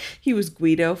Johnson. He was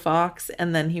Guido Fawkes,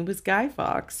 and then he was Guy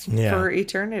Fawkes for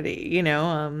eternity, you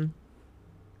know.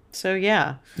 So,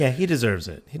 yeah. Yeah, he deserves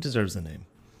it. He deserves the name.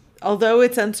 Although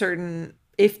it's uncertain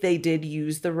if they did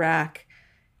use the rack,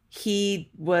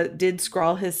 he did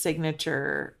scrawl his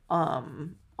signature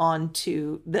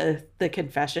onto the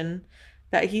confession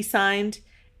that he signed.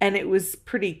 And it was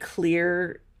pretty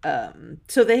clear.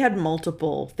 So they had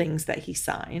multiple things that he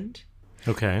signed.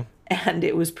 Okay. And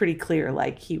it was pretty clear,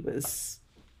 like it was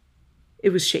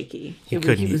shaky. He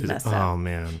was messed up. Oh,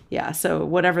 man. Yeah, so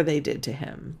whatever they did to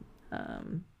him...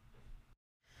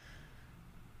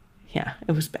 yeah,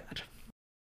 it was bad.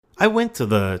 I went to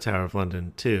the Tower of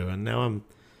London too, and now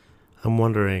I'm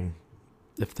wondering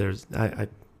if there's I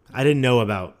didn't know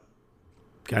about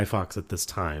Guy Fawkes at this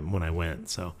time when I went,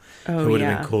 so it would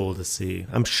have been cool to see.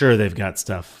 I'm sure they've got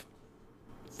stuff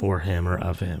for him or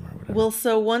of him or whatever. Well,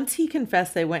 so once he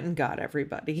confessed, they went and got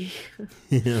everybody.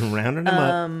 Rounding him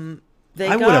up.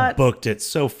 I would have booked it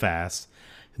so fast.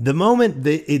 The moment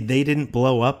they didn't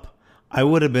blow up, I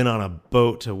would have been on a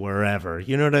boat to wherever.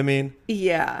 You know what I mean?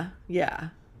 Yeah.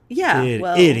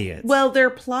 Idiots. Well, their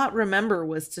plot, remember,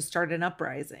 was to start an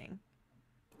uprising.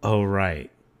 Oh, right.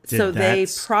 So they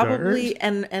that probably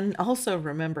and also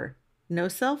remember, no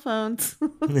cell phones.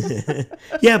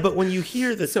 Yeah, but when you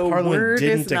hear that So Parliament word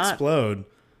is didn't not- explode,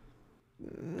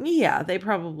 Yeah, they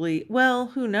probably, well,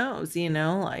 who knows,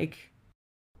 like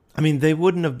I mean, they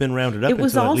wouldn't have been rounded up it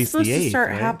was until at all least supposed the to 8th, start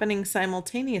right? happening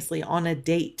simultaneously on a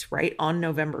date, right? On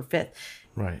November 5th.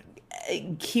 Right.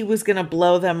 He was going to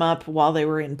blow them up while they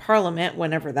were in Parliament,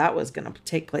 whenever that was going to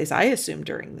take place. I assume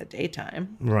during the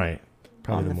daytime Right.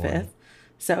 Probably on the morning. 5th.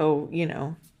 So,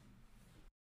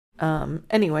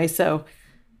 anyway, so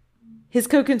his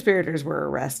co-conspirators were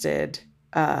arrested,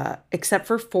 except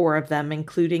for 4 of them,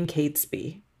 including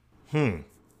Catesby.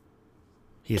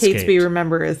 He Catesby, escaped.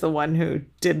 remember, is the one who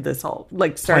did this whole,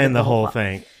 started Planned the whole plot.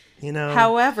 thing.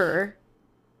 However,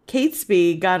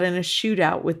 Catesby got in a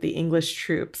shootout with the English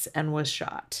troops and was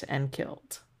shot and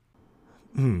killed.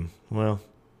 Well,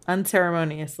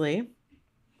 Unceremoniously.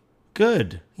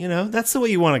 good. That's the way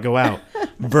you want to go out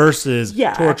versus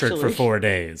Yeah, tortured for actually. 4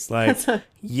 days. Like,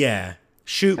 yeah,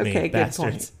 shoot me, Okay, good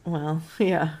bastards. point. Well,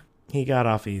 yeah, He got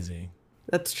off easy.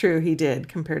 that's true. He did,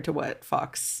 compared to what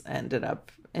Fox ended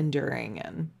up enduring.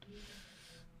 And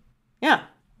yeah,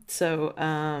 so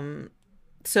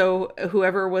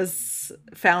whoever was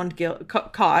found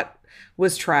caught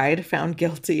was tried, found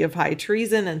guilty of high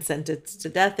treason, and sentenced to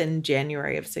death in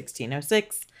January of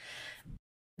 1606.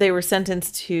 They were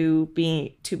sentenced to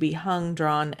be hung,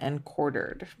 drawn, and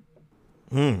quartered.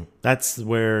 That's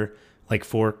where, like,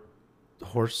 4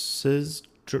 horses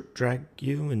drag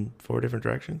you in 4 different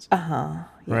directions? Yeah.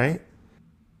 Right?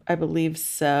 I believe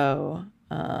so.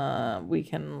 We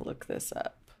can look this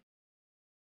up.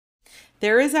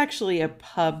 There is actually a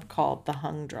pub called the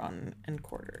Hung, Drawn, and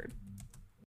Quartered.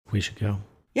 We should go.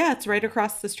 Yeah, it's right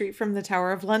across the street from the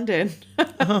Tower of London.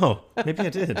 Oh, maybe I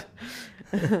did.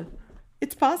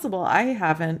 It's possible. I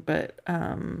haven't, but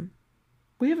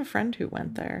we have a friend who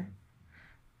went there.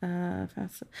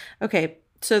 Okay,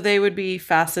 so they would be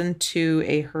fastened to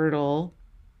a hurdle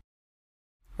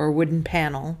or wooden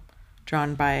panel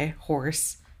drawn by a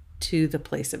horse to the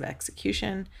place of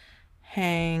execution,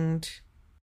 hanged,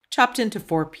 chopped into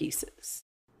 4 pieces.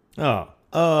 Oh,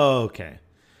 okay.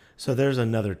 So there's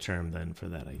another term then for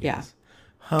that, I guess.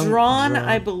 Yeah. Drawn,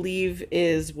 I believe,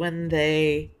 is when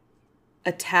they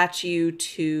attach you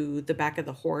to the back of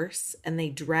the horse and they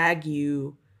drag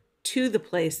you to the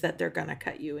place that they're going to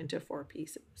cut you into 4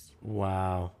 pieces.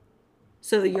 Wow.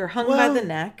 So you're hung by the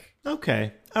neck.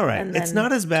 Okay. All right. And It's then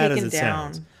not as bad as taken it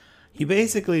down. sounds. You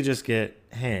basically just get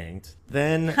hanged.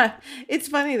 Then, It's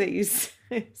funny that you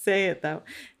say it, though.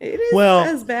 It is Well-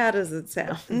 as bad as it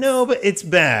sounds. no, but it's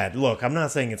bad. Look, I'm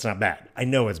not saying it's not bad. I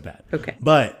know it's bad. Okay.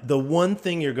 But the one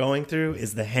thing you're going through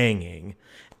is the hanging.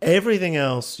 Everything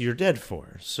else you're dead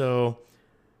for. So,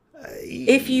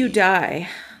 If you die.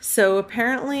 So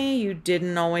apparently you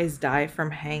didn't always die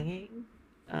from hanging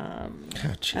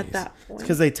at that point. It's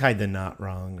because they tied the knot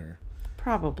wrong,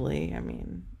 Probably. I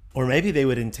mean, or maybe they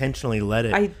would intentionally let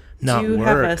it I not do work.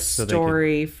 have a so they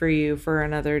story for you for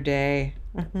another day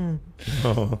could,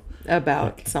 oh,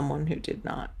 about someone who did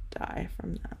not die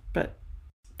from that. But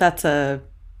that's a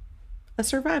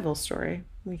survival story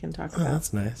we can talk oh, about.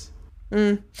 that's nice.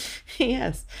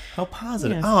 Yes. How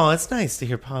positive. Yes. Oh, it's nice to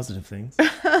hear positive things.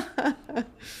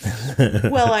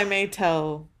 Well, I may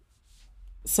tell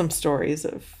some stories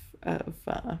of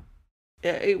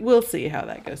we'll see how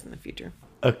that goes in the future.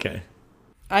 Okay.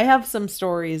 I have some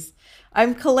stories.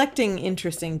 I'm collecting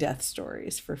interesting death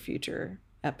stories for future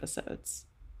episodes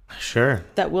Sure.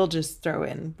 that we'll just throw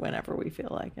in whenever we feel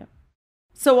like it.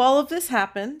 So all of this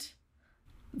happened.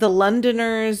 The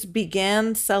Londoners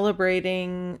began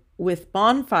celebrating with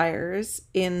bonfires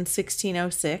in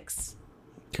 1606.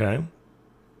 Okay.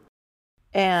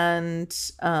 And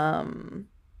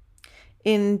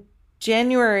in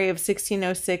January of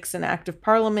 1606, an act of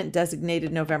parliament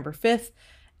designated November 5th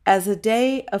as a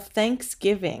day of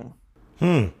Thanksgiving.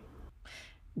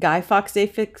 Guy Fawkes Day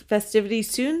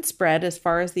festivities soon spread as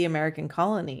far as the American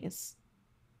colonies.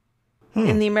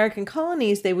 In the American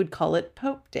colonies, they would call it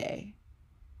Pope Day.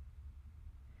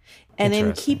 And in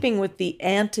Interesting. keeping with the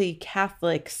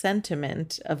anti-Catholic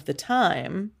sentiment of the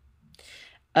time,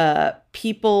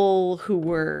 people who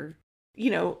were,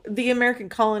 the American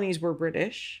colonies were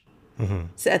British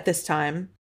at this time.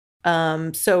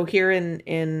 So here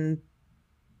in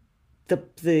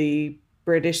the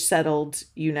British settled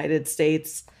United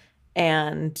States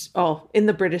and in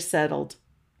the British settled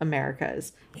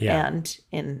Americas and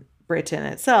in Britain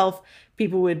itself,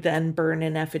 people would then burn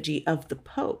an effigy of the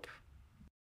Pope.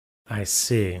 I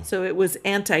see. So it was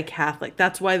anti-Catholic.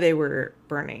 That's why they were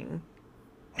burning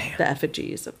the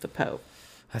effigies of the Pope.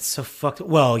 That's so fucked.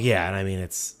 Well, yeah, and I mean,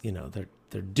 it's they're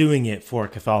they're doing it for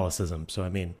Catholicism. So I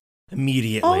mean,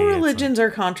 immediately all it's religions like,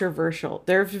 are controversial.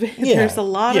 There's yeah, a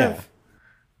lot yeah. of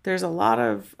there's a lot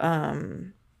of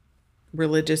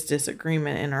religious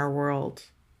disagreement in our world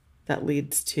that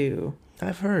leads to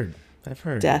I've heard.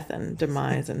 death and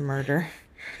demise and murder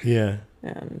Yeah.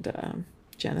 and The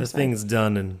genocide. things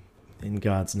done in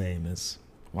God's name is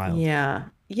wild. Yeah.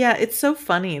 Yeah, it's so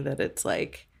funny that it's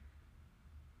like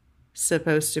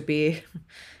supposed to be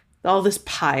all this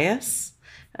pious,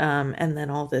 and then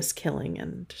all this killing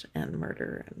and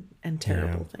murder and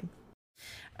terrible things.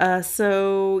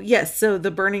 So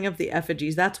the burning of the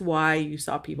effigies, that's why you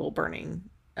saw people burning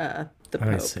the Pope.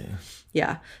 I see.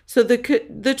 Yeah. So the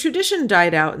tradition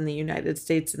died out in the United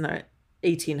States in the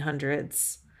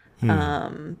 1800s.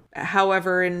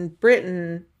 However, in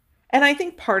Britain, and I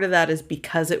think part of that is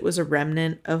because it was a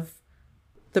remnant of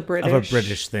the British. Of a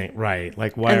British thing, right?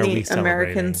 Like, why and are the we celebrating?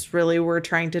 Americans really were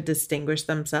trying to distinguish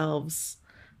themselves,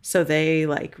 so they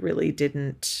like really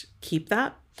didn't keep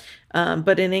that.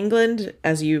 But in England,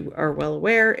 as you are well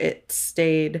aware, it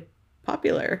stayed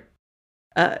popular.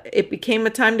 It became a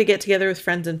time to get together with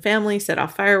friends and family, set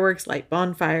off fireworks, light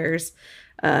bonfires,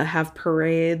 have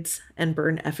parades, and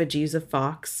burn effigies of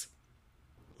Fox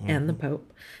and the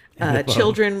Pope.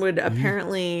 Children would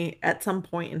apparently, at some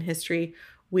point in history,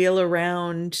 wheel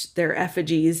around their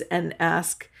effigies and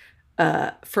ask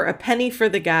for a penny for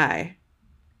the guy.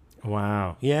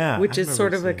 Wow. Yeah. Which I is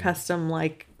sort of a remember custom,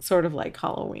 like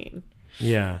Halloween.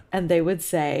 seeing- Yeah. And they would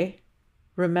say,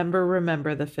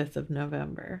 remember the 5th of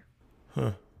November.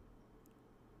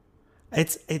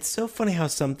 It's so funny how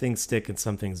some things stick and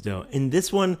some things don't. And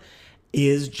this one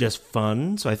is just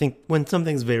fun. So I think when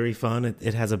something's very fun,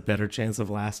 it has a better chance of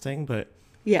lasting. But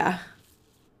Yeah.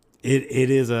 it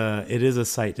is a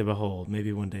sight to behold.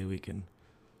 Maybe one day we can,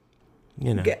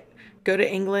 Go to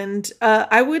England.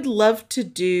 I would love to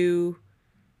do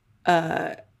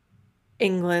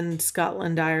England,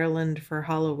 Scotland, Ireland for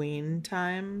Halloween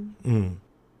time.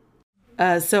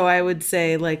 So I would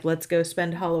say, like, let's go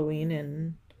spend Halloween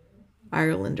in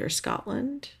Ireland or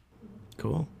Scotland.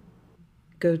 Cool.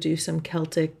 Go do some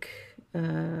Celtic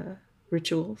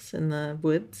rituals in the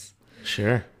woods.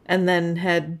 Sure. And then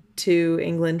head to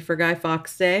England for Guy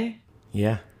Fawkes Day.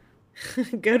 Yeah.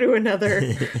 Go to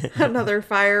another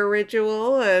fire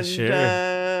ritual and Sure.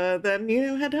 then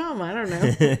head home. I don't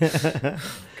know.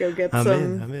 Go get I'm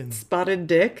some in. spotted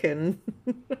dick and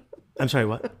I'm sorry,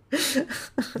 what?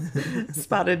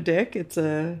 spotted dick. It's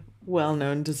a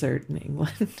well-known dessert in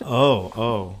England.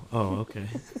 Oh, okay.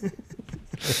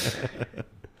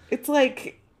 It's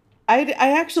like I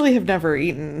actually have never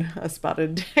eaten a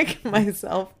spotted dick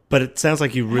myself. But it sounds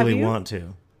like you really you? want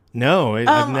to. No,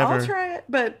 I've never. I'll try it,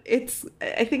 but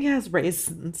I think it has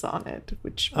raisins on it,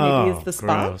 which maybe is the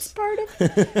spots gross. part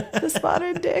of the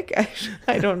spotted dick.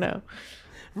 I don't know.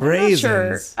 Raisins. I'm not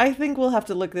sure. I think we'll have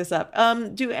to look this up.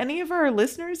 Do any of our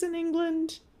listeners in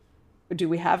England, or do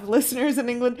we have listeners in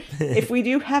England? If we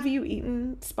do, have you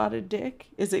eaten spotted dick?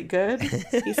 Is it good?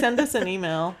 You send us an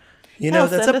email. That's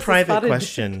send a us private spotted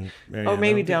question. dick. Marianne. Oh,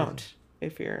 maybe I think don't.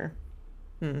 If you're...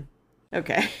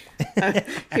 Okay.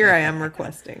 Here I am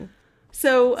requesting.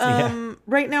 So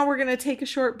right now we're going to take a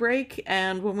short break,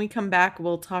 and when we come back,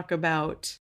 we'll talk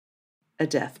about A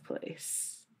Death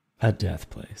Place. A death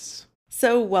place.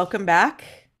 So welcome back.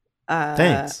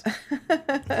 Thanks.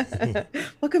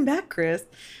 Welcome back, Chris.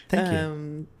 Thank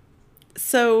you.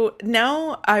 So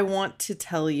now I want to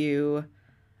tell you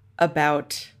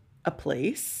about a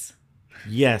place.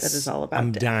 Yes. That is all about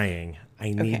I'm death. dying. I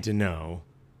need to know.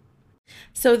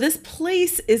 So this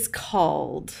place is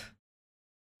called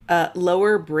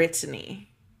Lower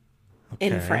Brittany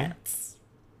in Okay. France.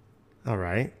 All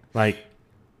right. Like,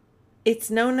 It's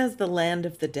known as the Land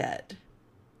of the Dead.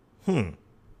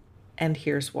 And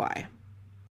here's why.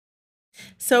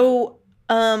 So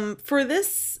for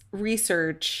this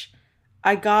research,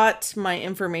 I got my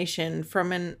information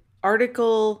from an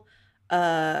article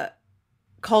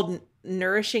called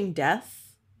Nourishing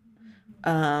Death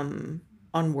on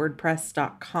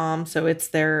WordPress.com. So it's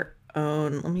their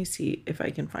own. Let me see if I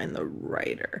can find the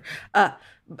writer.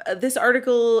 This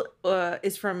article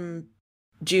is from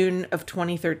June of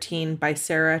 2013 by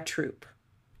Sarah Troop.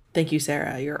 Thank you,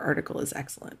 Sarah. Your article is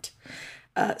excellent.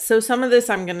 So some of this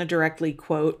I'm going to directly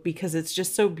quote because it's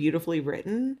just so beautifully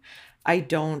written. I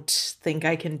don't think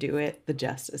I can do it the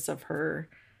justice of her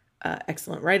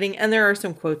excellent writing. And there are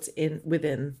some quotes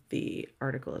within the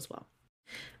article as well.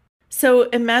 So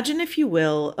imagine, if you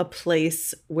will, a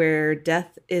place where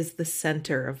death is the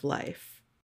center of life,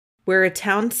 where a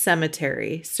town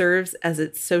cemetery serves as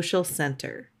its social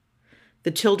center,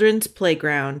 the children's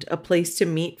playground, a place to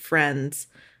meet friends,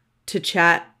 to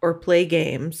chat or play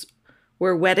games,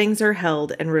 where weddings are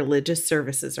held and religious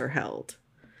services are held.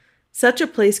 Such a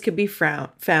place could be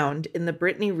found in the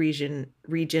Brittany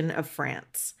region of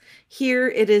France. Here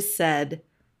it is said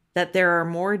that there are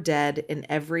more dead in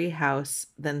every house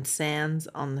than sands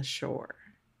on the shore.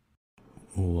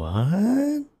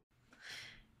 What?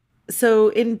 So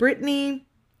in Brittany,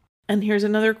 and here's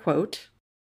another quote,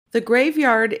 the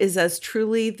graveyard is as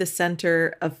truly the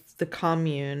center of the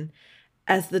commune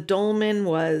as the dolmen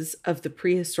was of the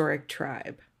prehistoric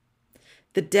tribe.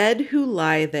 The dead who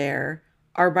lie there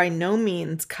are by no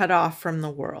means cut off from the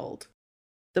world.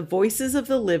 The voices of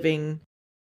the living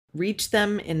reach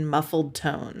them in muffled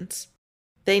tones.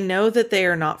 They know that they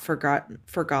are not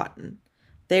forgotten.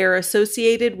 They are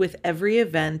associated with every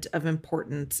event of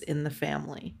importance in the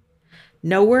family.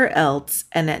 Nowhere else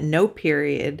and at no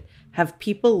period have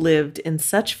people lived in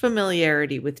such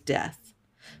familiarity with death.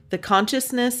 The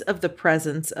consciousness of the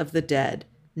presence of the dead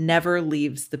never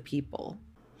leaves the people.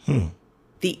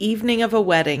 The evening of a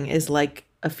wedding is like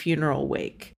a funeral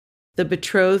wake. The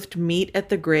betrothed meet at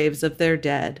the graves of their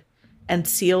dead and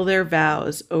seal their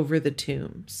vows over the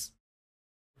tombs.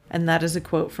 And that is a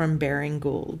quote from Baring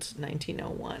Gould,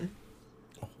 1901.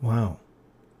 Wow.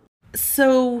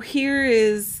 So here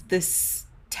is this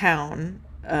town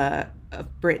of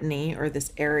Brittany, or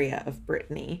this area of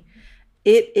Brittany.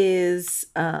 It is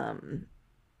a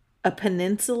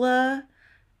peninsula.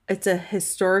 It's a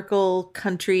historical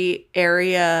country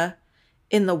area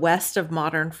in the west of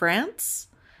modern France.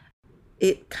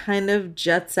 It kind of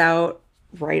juts out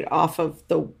right off of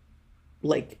the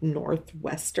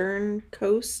northwestern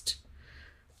coast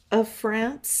of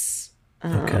France.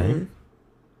 Okay.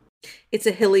 It's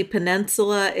a hilly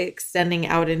peninsula extending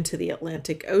out into the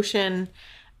Atlantic Ocean.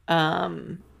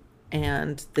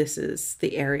 And this is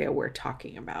the area we're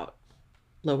talking about,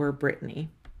 Lower Brittany.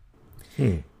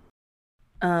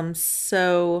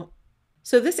 So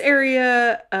this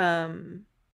area,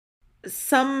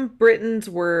 some Britons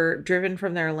were driven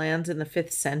from their lands in the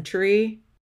 5th century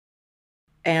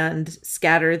and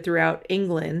scattered throughout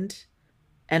England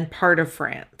and part of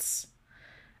France.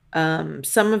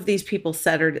 Some of these people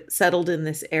settled in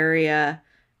this area,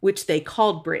 which they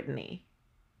called Brittany.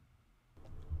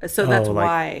 So that's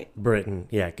why Britain.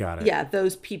 Yeah, got it. Yeah,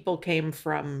 those people came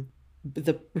from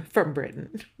Britain.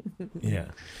 Yeah.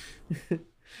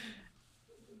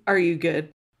 Are you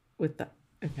good with that?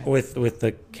 Okay. With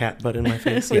the cat butt in my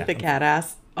face? With the cat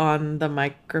ass on the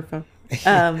microphone.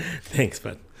 Thanks,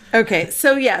 bud. Okay,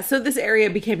 so this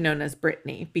area became known as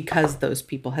Brittany because those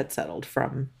people had settled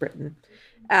from Britain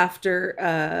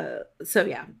after.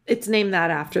 It's named that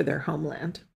after their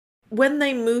homeland. When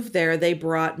they moved there, they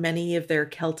brought many of their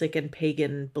Celtic and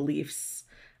pagan beliefs,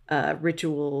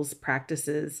 rituals,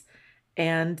 practices,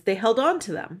 and they held on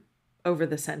to them over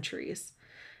the centuries.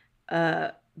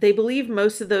 They believe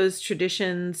most of those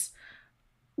traditions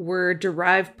were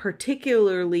derived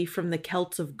particularly from the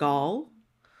Celts of Gaul,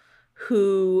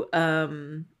 who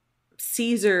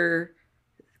Caesar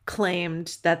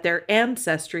claimed that their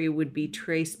ancestry would be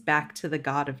traced back to the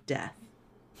god of death.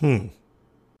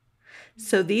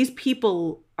 So these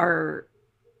people are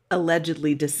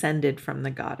allegedly descended from the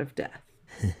god of death.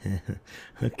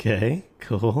 Okay,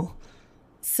 cool.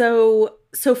 So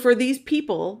for these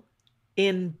people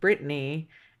in Brittany,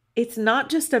 it's not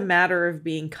just a matter of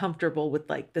being comfortable with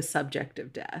the subject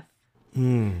of death.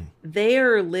 They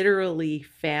are literally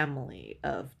family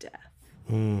of death.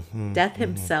 Death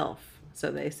himself,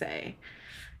 so they say.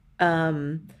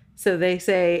 So they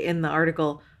say in the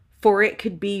article, for it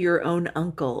could be your own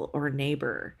uncle or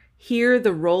neighbor. Here,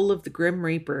 the role of the Grim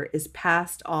Reaper is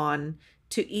passed on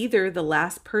to either the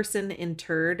last person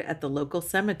interred at the local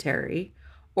cemetery,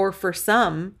 or for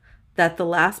some, that the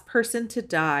last person to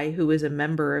die who is a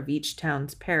member of each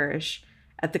town's parish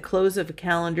at the close of a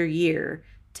calendar year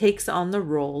takes on the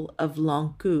role of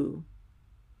l'Ankou.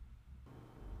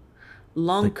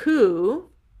 L'Ankou,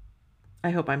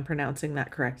 I hope I'm pronouncing that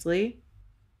correctly.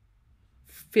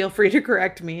 Feel free to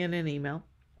correct me in an email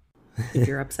if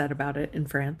you're upset about it in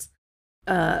France.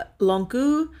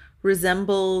 L'Ankou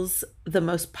resembles the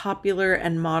most popular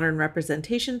and modern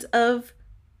representations of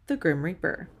the Grim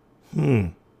Reaper.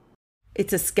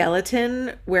 It's a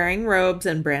skeleton wearing robes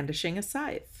and brandishing a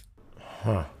scythe.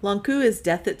 L'Ankou is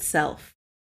death itself.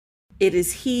 It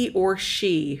is he or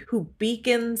she who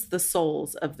beacons the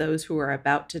souls of those who are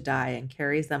about to die and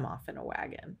carries them off in a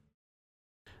wagon.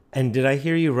 And did I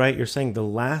hear you right? You're saying the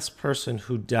last person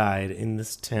who died in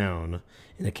this town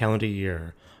in a calendar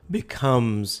year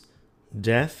becomes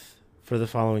death for the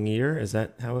following year? Is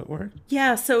that how it worked?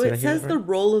 Yeah, so it says the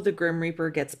role of the Grim Reaper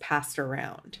gets passed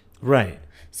around. Right.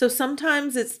 So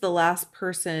sometimes it's the last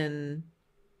person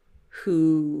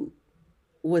who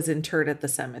was interred at the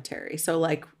cemetery. So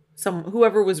like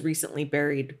whoever was recently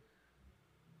buried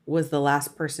was the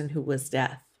last person who was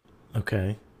death.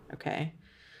 Okay. Okay.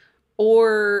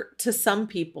 Or to some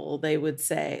people, they would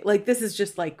say, like, this is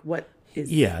just like what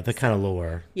is. Yeah, the kind of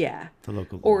lore. Yeah. The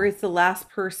local lore. Or it's the last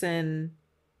person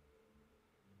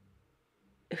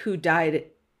who died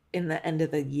in the end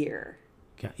of the year.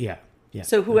 Yeah. Yeah.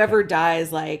 So whoever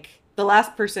dies, like, the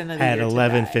last person of the at year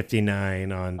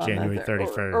 11:59 on January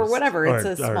 31st. or whatever. It's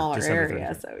a smaller December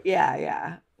area. 31st. So,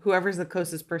 yeah. Whoever's the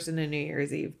closest person to New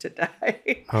Year's Eve to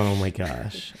die. Oh, my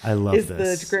gosh. I love is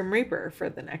this. the Grim Reaper for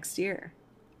the next year.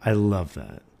 I love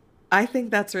that. I think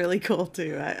that's really cool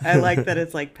too. I like that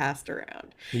it's like passed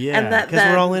around. Yeah, and because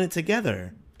we're all in it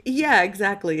together. Yeah,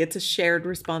 exactly. It's a shared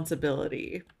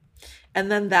responsibility.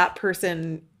 And then that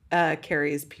person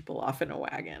carries people off in a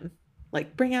wagon.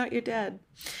 Like, bring out your dead.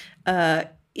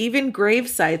 Even grave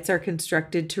sites are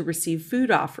constructed to receive food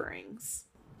offerings.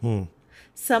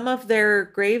 Some of their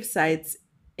grave sites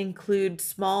include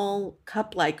small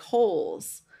cup-like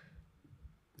holes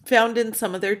found in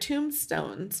some of their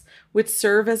tombstones, which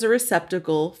serve as a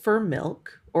receptacle for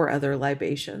milk or other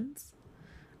libations,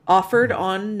 offered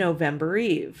on November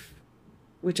Eve,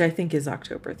 which I think is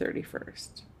October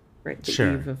 31st, right? The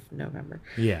eve of November.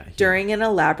 Yeah. During an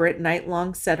elaborate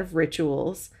night-long set of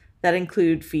rituals that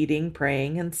include feeding,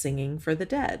 praying, and singing for the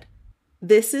dead.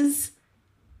 This is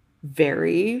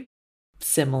very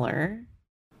similar.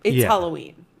 It's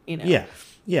Halloween, you know?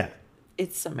 Yeah.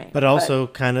 It's Samhain. But also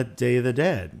kind of Day of the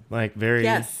Dead. Like, very...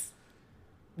 Yes.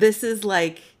 This is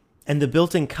like... And the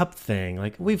built-in cup thing,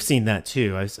 like, we've seen that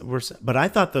too. But I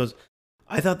thought those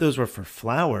were for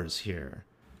flowers here.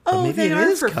 Oh, maybe they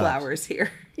are for cups. Flowers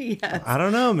here. Yes. I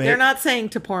don't know, man. They're not saying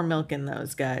to pour milk in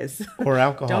those, guys. Or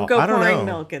alcohol. Don't go pouring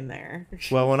milk in there.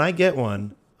 Well, when I get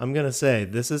one, I'm going to say,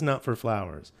 this is not for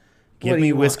flowers. Give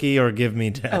me whiskey or give me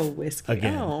death. Oh, whiskey.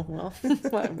 Again. Oh, well,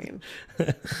 I mean,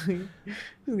 there's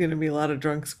going to be a lot of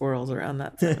drunk squirrels around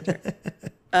that cemetery.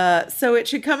 So it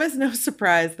should come as no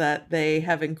surprise that they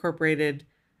have incorporated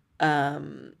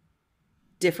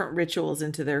different rituals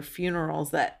into their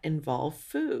funerals that involve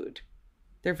food.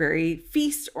 They're very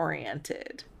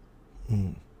feast-oriented.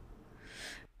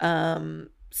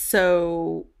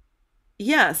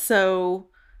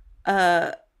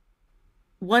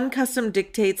 One custom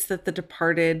dictates that the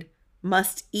departed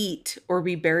must eat or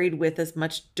be buried with as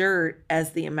much dirt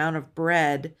as the amount of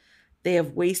bread they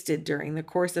have wasted during the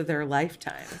course of their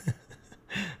lifetime.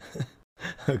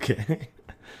 Okay.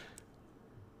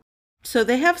 So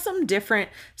they have some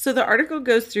different... So the article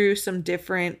goes through some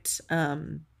different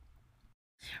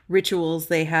rituals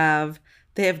they have.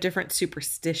 They have different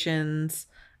superstitions.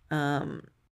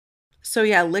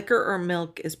 Liquor or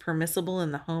milk is permissible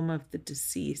in the home of the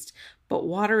deceased, but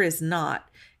water is not.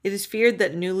 It is feared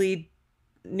that newly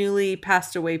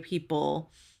passed away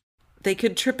people, they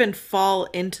could trip and fall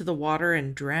into the water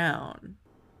and drown.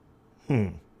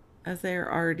 As they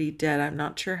are already dead. I'm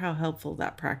not sure how helpful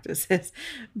that practice is,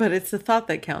 but it's the thought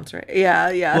that counts, right?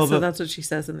 Yeah. Well, so that's what she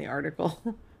says in the article.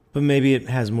 But maybe it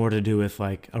has more to do with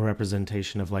like a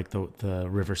representation of like the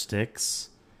river Styx,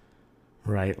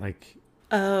 right? Like...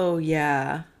 Oh,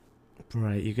 yeah.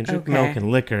 Right. You can drink milk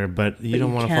and liquor, but you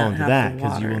don't want to fall into that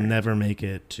because you will never make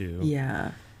it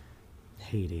to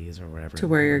Hades or wherever. To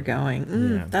where you're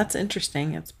going. That's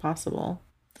interesting. It's possible.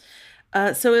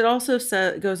 So it also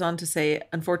goes on to say,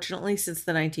 unfortunately, since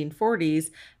the 1940s,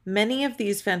 many of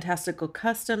these fantastical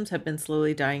customs have been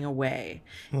slowly dying away.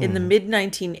 In the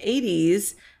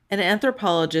mid-1980s, an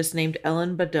anthropologist named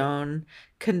Ellen Badone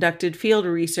conducted field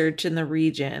research in the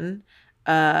region,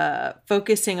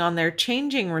 focusing on their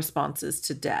changing responses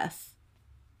to death.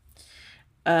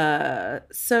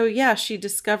 She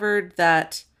discovered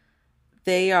that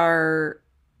they are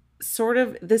sort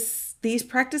of these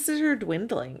practices are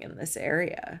dwindling in this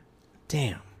area.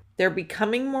 Damn. They're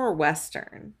becoming more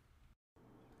Western.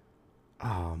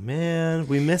 Oh man,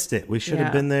 we missed it. We should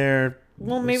have been there.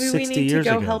 Well, maybe we need to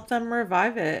go help them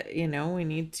revive it. You know, we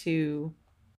need to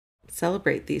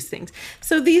celebrate these things.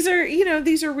 So these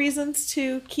are reasons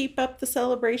to keep up the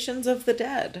celebrations of the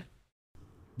dead.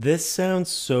 This sounds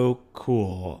so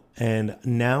cool. And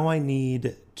now I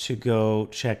need to go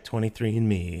check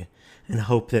 23andMe and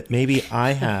hope that maybe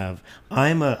I'm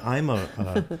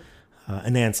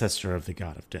an ancestor of the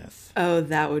god of death. Oh,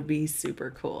 that would be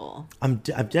super cool. I've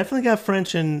definitely got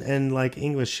French and like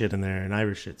English shit in there and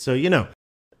Irish shit. So,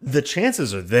 the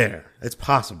chances are there. It's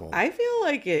possible. I feel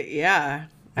like it. Yeah.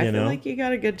 I feel like you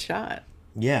got a good shot.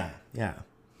 Yeah.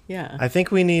 Yeah. I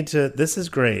think we need to. This is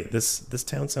great. This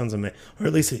town sounds amazing, or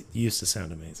at least it used to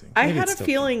sound amazing. I Maybe had it's a still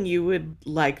feeling you would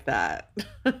like that.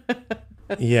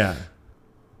 fun. Yeah.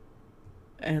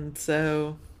 And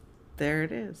so there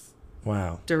it is.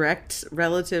 Wow. Direct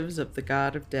relatives of the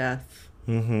god of death.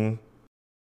 Mm-hmm.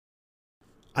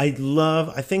 I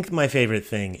think my favorite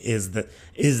thing is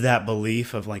that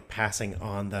belief of like passing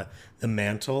on the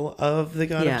mantle of the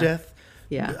god Yeah. of death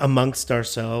Yeah. amongst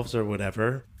ourselves or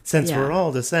whatever. Since Yeah. we're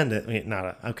all descendant, I mean,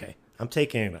 okay, I'm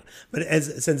taking it, but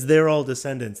since they're all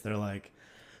descendants, they're like,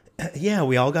 yeah,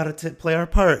 we all got to play our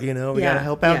part, you know, we got to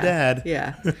help out dad.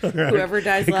 Yeah. Whoever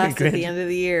dies last at the end of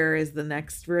the year is the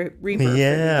next reaper for the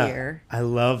year. I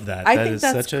love that. I That think is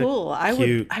that's such cool. a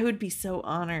cute. I would be so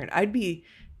honored. I'd be,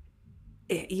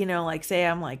 you know, like say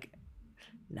I'm like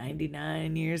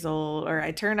 99 years old, or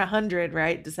I turn 100,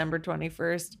 right? December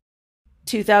 21st,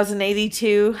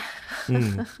 2082.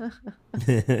 And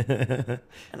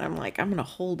I'm like, I'm going to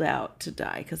hold out to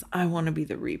die because I want to be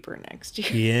the reaper next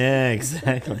year. Yeah,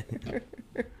 exactly.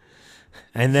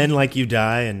 And then like you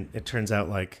die and it turns out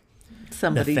like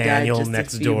Somebody Nathaniel died just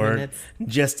next a few door minutes.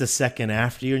 just a second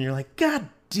after you, and you're like, God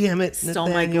damn it, Stole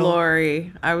my Nathaniel.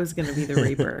 glory. I was going to be the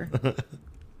reaper.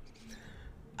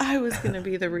 I was going to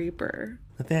be the reaper.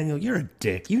 Nathaniel, you're a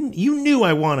dick. You knew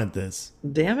I wanted this.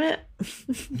 Damn it.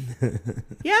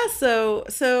 Yeah,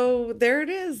 so there it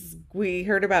is. We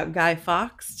heard about Guy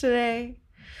Fawkes today.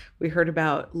 We heard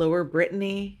about Lower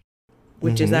Brittany,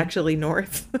 which is actually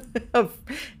north of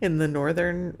in the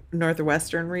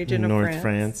northwestern region of North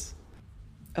France.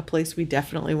 A place we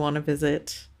definitely want to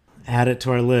visit. Add it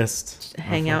to our list.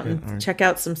 Hang out and check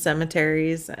out some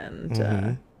cemeteries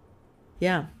and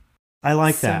yeah. I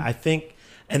like that. I think,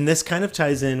 and this kind of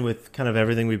ties in with kind of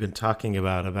everything we've been talking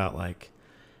about like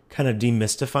kind of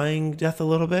demystifying death a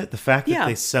little bit. The fact that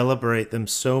they celebrate them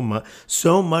so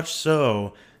much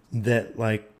so that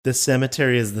like the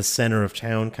cemetery is the center of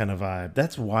town kind of vibe.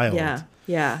 That's wild. Yeah.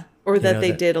 Yeah. Or that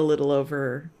they did a little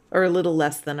over or a little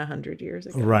less than 100 years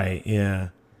ago. Right. Yeah.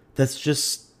 That's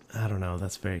just, I don't know.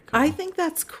 That's very cool. I think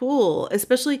that's cool.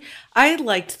 Especially, I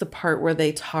liked the part where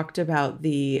they talked about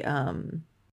the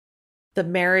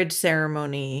marriage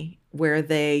ceremony where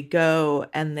they go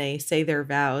and they say their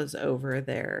vows over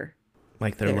their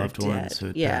loved dead. ones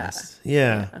who passed.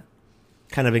 Yeah.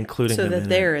 Kind of including so them that in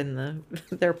they're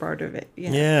they're part of it.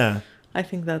 Yeah. I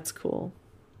think that's cool.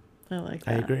 I like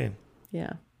that. I agree.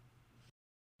 Yeah.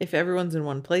 If everyone's in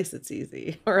one place, it's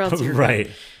easy. Or else right.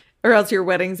 Or else your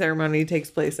wedding ceremony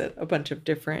takes place at a bunch of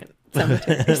different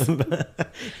cemeteries.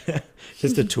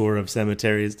 Just a tour of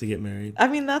cemeteries to get married. I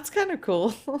mean, that's kind of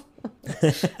cool.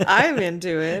 I'm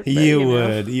into it. But,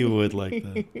 you would like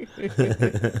that.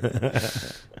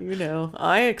 You know,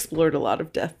 I explored a lot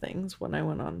of death things when I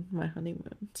went on my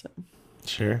honeymoon. So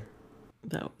sure.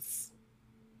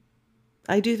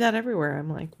 I do that everywhere.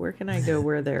 I'm like, where can I go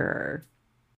where there are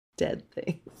dead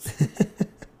things?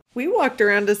 We walked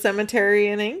around a cemetery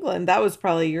in England. That was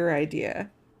probably your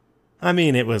idea. I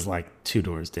mean, it was like 2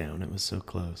 doors down. It was so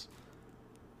close.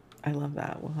 I love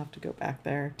that. We'll have to go back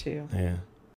there too. Yeah.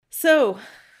 So,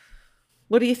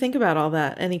 what do you think about all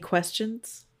that? Any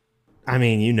questions? I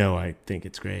mean, I think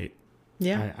it's great.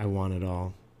 Yeah. I want it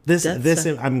all. This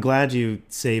I'm glad you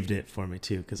saved it for me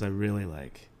too, because I really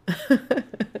like.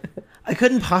 I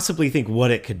couldn't possibly think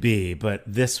what it could be, but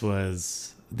this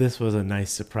was a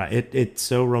nice surprise. It's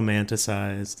so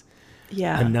romanticized.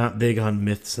 Yeah. I'm not big on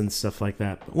myths and stuff like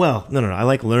that. Well, no. I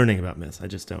like learning about myths. I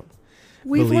just don't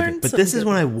believe it. But this is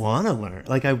what I want to learn.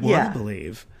 Like, I want to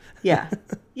believe. Yeah.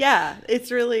 Yeah. It's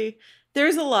really,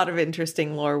 there's a lot of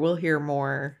interesting lore. We'll hear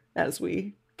more as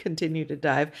we continue to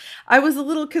dive. I was a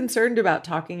little concerned about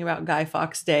talking about Guy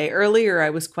Fawkes Day. Earlier, I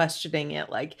was questioning it.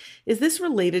 Like, is this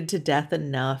related to death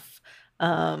enough?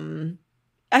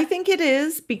 I think it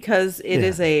is, because it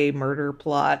is a murder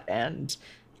plot and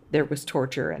there was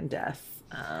torture and death.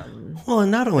 Well,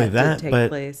 and not only that, but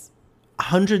place.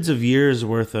 Hundreds of years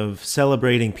worth of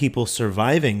celebrating people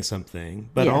surviving something,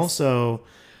 but also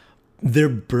they're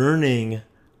burning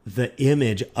the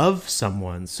image of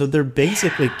someone. So they're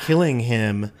basically killing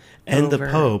him and the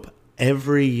Pope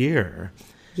every year.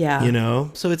 Yeah.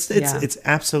 So it's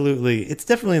absolutely, it's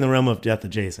definitely in the realm of death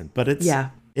adjacent, but it's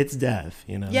death,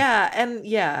 Yeah. And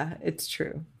it's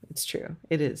true. It's true.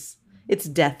 It is. It's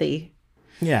deathy.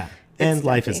 Yeah. And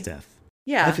life is death.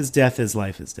 Yeah. Life is death is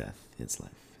life is death. It's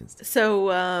life. So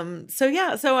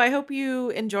I hope you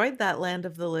enjoyed that Land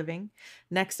of the Living.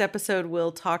 Next episode,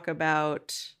 we'll talk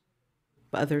about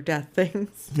other death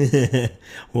things.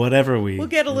 We'll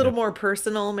get a little more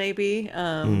personal, maybe.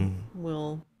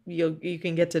 We'll, you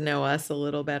can get to know us a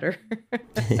little better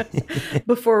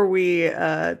before we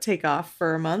take off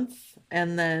for a month,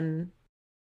 and then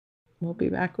we'll be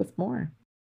back with more.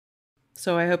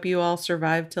 So I hope you all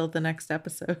survive till the next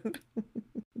episode.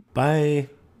 Bye.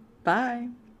 Bye.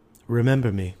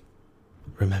 Remember me.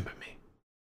 Remember me.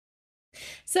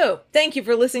 So thank you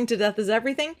for listening to Death is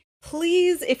Everything.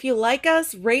 Please, if you like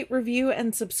us, rate, review,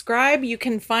 and subscribe. You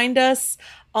can find us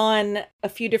on a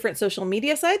few different social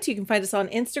media sites. You can find us on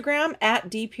Instagram at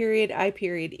D.I.E._cast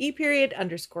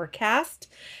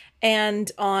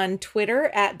and on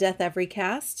Twitter at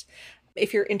DeathEveryCast.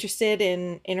 If you're interested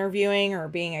in interviewing or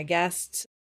being a guest,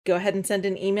 go ahead and send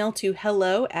an email to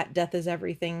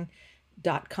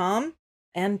hello@deathiseverything.com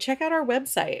and check out our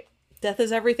website,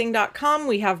 deathiseverything.com.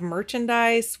 We have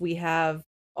merchandise. We have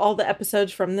all the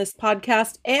episodes from this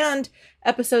podcast and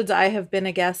episodes I have been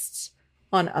a guest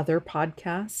on other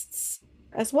podcasts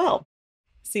as well.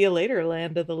 See you later,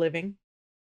 land of the living.